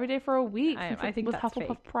like every day for a week. I think that's Hufflepuff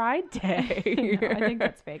fake. Pride Day. No, I think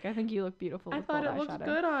that's fake. I think you look beautiful with gold eyeshadow. I thought it looked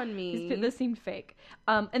good on me. This seemed fake.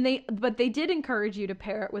 But they did encourage you to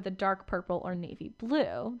pair it with a dark purple or navy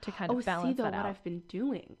blue to kind of balance that out. What I've been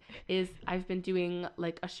doing is I've been doing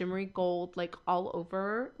like a shimmery gold like all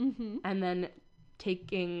over, and then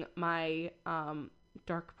taking my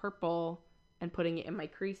dark purple and putting it in my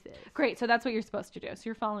creases. Great. So that's what you're supposed to do. So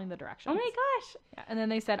you're following the directions. Oh my gosh. Yeah. And then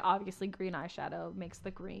they said, obviously, green eyeshadow makes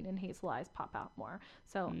the green and hazel eyes pop out more.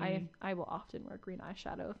 So I will often wear green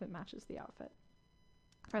eyeshadow if it matches the outfit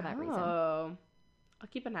for that reason. Oh. I'll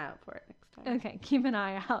keep an eye out for it next time. Okay. Keep an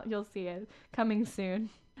eye out. You'll see it coming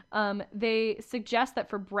soon. They suggest that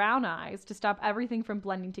for brown eyes, to stop everything from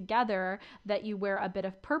blending together, that you wear a bit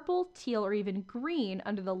of purple, teal, or even green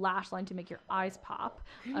under the lash line to make your eyes pop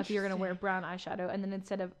if you're going to wear brown eyeshadow. And then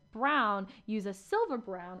instead of brown, use a silver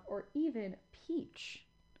brown or even peach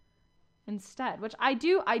instead, which I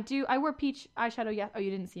do. I wore peach eyeshadow. Oh, you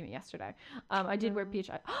didn't see me yesterday. I did wear peach.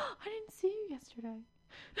 I didn't see you yesterday.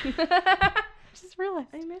 Just realized.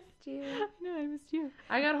 I missed you. No, I missed you.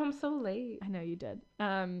 I got home so late. I know you did.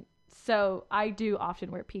 So I do often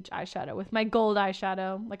wear peach eyeshadow with my gold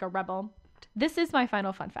eyeshadow, like a rebel. This is my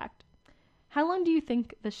final fun fact. How long do you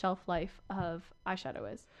think the shelf life of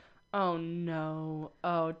eyeshadow is? Oh, no.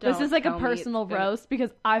 Oh, don't. This is like a personal roast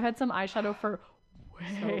because I've had some eyeshadow for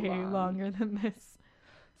way longer than this.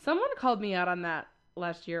 Someone called me out on that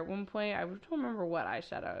last year at one point. I don't remember what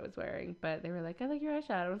eyeshadow I was wearing, but they were like, I like your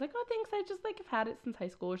eyeshadow. I was like, oh, thanks. I just like have had it since high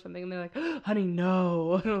school or something. And they're like, oh, honey,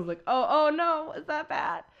 no. And I was like, oh no, is that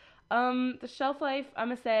bad? The shelf life, I'm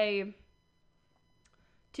gonna say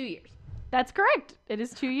 2 years. That's correct. It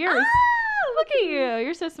is 2 years. Look at you.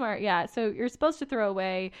 You're so smart. Yeah. So you're supposed to throw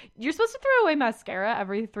away mascara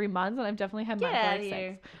every 3 months. And I've definitely had mine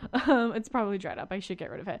for like 6. It's probably dried up. I should get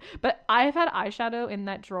rid of it. But I've had eyeshadow in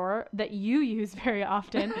that drawer that you use very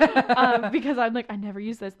often because I'm like, I never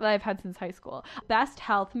use this, that I've had since high school. Best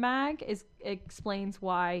Health Mag explains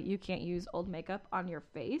why you can't use old makeup on your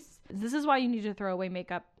face. This is why you need to throw away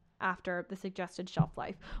makeup after the suggested shelf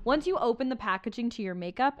life. Once you open the packaging to your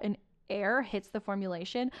makeup and air hits the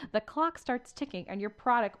formulation, the clock starts ticking and your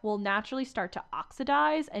product will naturally start to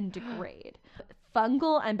oxidize and degrade.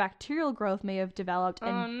 Fungal and bacterial growth may have developed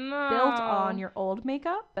and built on your old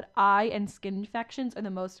makeup, but eye and skin infections are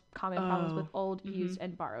the most common problems with old, used,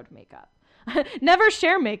 and borrowed makeup. Never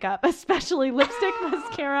share makeup, especially lipstick,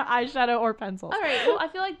 mascara, eyeshadow, or pencils. All right. Well, I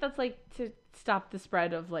feel like that's like to stop the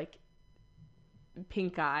spread of like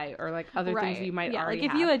pink eye or like other things you might already like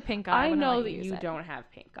if have. you had pink eye, I know that use you it. don't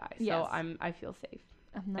have pink eye, Yes. so I feel safe.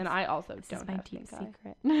 And I also don't have pink eye.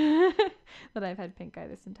 Secret that I've had pink eye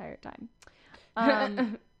this entire time.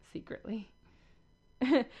 Secretly.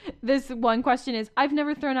 This one question is, I've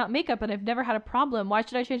never thrown out makeup and I've never had a problem. Why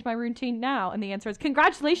should I change my routine now? And the answer is,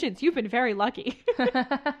 congratulations, you've been very lucky. And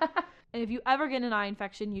if you ever get an eye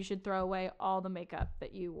infection, you should throw away all the makeup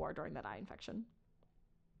that you wore during that eye infection.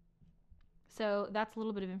 So that's a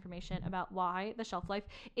little bit of information about why the shelf life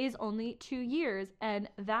is only 2 years. And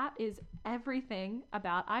that is everything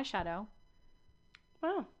about eyeshadow.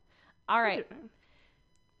 Wow. All right.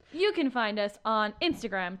 You can find us on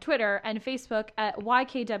Instagram, Twitter, and Facebook at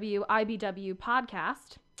YKWIBW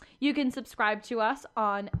Podcast. You can subscribe to us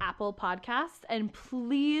on Apple Podcasts, and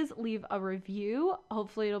please leave a review.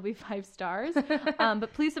 Hopefully it'll be 5 stars.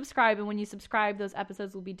 But please subscribe, and when you subscribe, those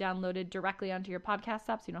episodes will be downloaded directly onto your podcast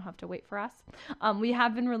app, so you don't have to wait for us. We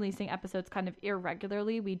have been releasing episodes kind of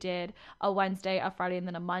irregularly. We did a Wednesday, a Friday, and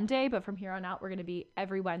then a Monday, but from here on out, we're going to be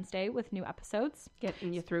every Wednesday with new episodes.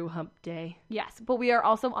 Getting you through hump day. Yes, but we are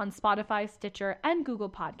also on Spotify, Stitcher, and Google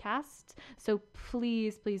Podcasts. So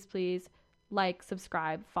please, please, please like,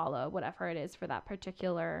 subscribe, follow, whatever it is for that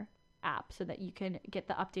particular app so that you can get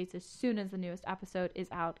the updates as soon as the newest episode is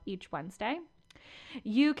out each Wednesday.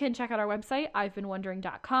 You can check out our website,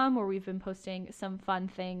 I'veBeenWondering.com, where we've been posting some fun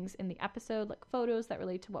things in the episode, like photos that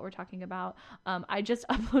relate to what we're talking about. I just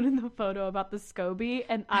uploaded the photo about the SCOBY,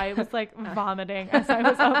 and I was like vomiting as I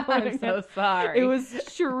was uploading it. I'm so sorry. It was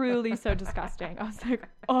truly so disgusting. I was like,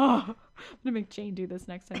 oh, I'm going to make Jane do this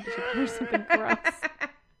next time. She put her something gross.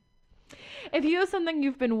 If you have something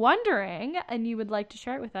you've been wondering and you would like to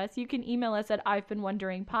share it with us, you can email us at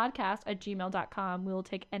I'veBeenWonderingPodcast@gmail.com. We will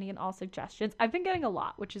take any and all suggestions. I've been getting a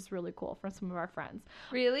lot, which is really cool, from some of our friends.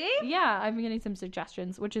 Really? Yeah, I've been getting some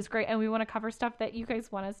suggestions, which is great. And we want to cover stuff that you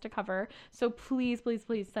guys want us to cover. So please, please,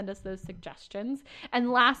 please send us those suggestions.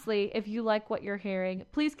 And lastly, if you like what you're hearing,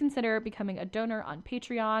 please consider becoming a donor on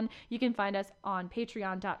Patreon. You can find us on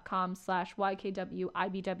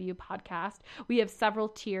patreon.com/YKWIBW podcast. We have several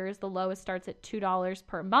tiers. The lowest starts at $2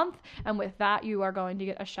 per month, and with that you are going to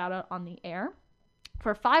get a shout out on the air.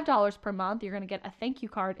 For $5 per month, you're going to get a thank you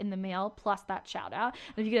card in the mail plus that shout out.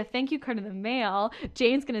 And if you get a thank you card in the mail,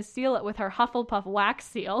 Jane's going to seal it with her Hufflepuff wax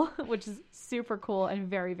seal, which is super cool and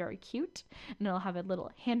very, very cute. And it'll have a little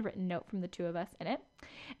handwritten note from the two of us in it.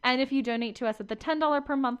 And if you donate to us at the $10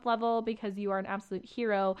 per month level, because you are an absolute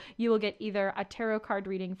hero, you will get either a tarot card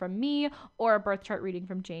reading from me or a birth chart reading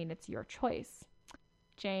from Jane. It's your choice.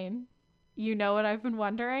 Jane, you know what I've been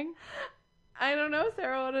wondering? I don't know,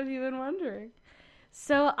 Sarah. What have you been wondering?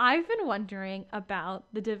 So I've been wondering about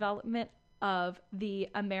the development of the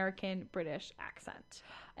American British accent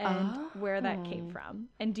and where that came from.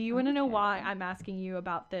 And do you want to know why I'm asking you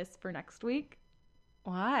about this for next week?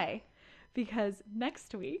 Why? Because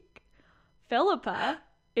next week, Philippa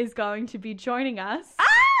is going to be joining us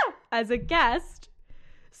as a guest.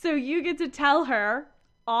 So you get to tell her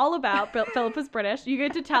all about, Philippa's British, you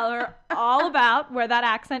get to tell her all about where that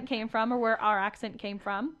accent came from, or where our accent came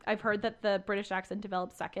from. I've heard that the British accent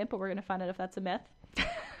developed second, but we're going to find out if that's a myth.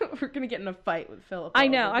 We're going to get in a fight with Philippa. I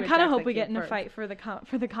know. I kind of hope we get in a fight for the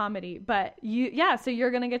comedy. But so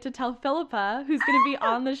you're going to get to tell Philippa, who's going to be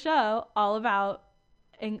on the show, all about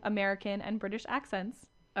American and British accents.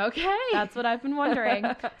 Okay. That's what I've been wondering.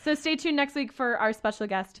 So stay tuned next week for our special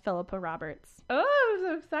guest, Philippa Roberts. Oh, I'm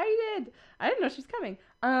so excited. I didn't know she was coming.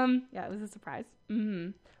 Yeah, it was a surprise.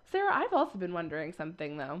 Mm-hmm. Sarah, I've also been wondering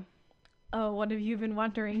something, though. Oh, what have you been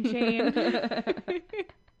wondering, Jane? I've been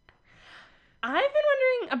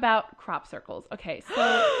wondering about crop circles. Okay,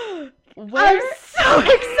 so I'm so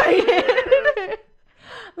excited.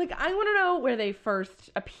 Like, I want to know where they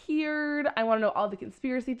first appeared. I want to know all the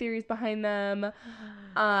conspiracy theories behind them.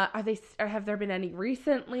 Have there been any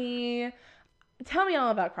recently? Tell me all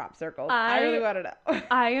about crop circles. I really want to know.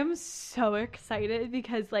 I am so excited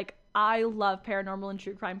because, like, I love paranormal and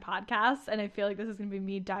true crime podcasts, and I feel like this is going to be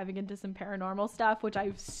me diving into some paranormal stuff, which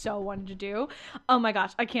I've so wanted to do. Oh my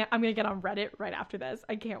gosh, I'm going to get on Reddit right after this.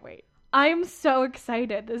 I can't wait. I'm so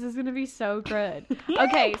excited. This is going to be so good.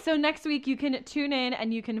 Okay, so next week you can tune in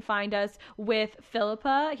and you can find us with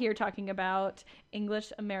Philippa here talking about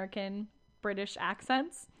English, American, British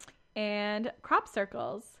accents and crop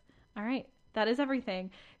circles. All right, that is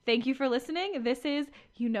everything. Thank you for listening. This is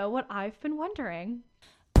You Know What I've Been Wondering.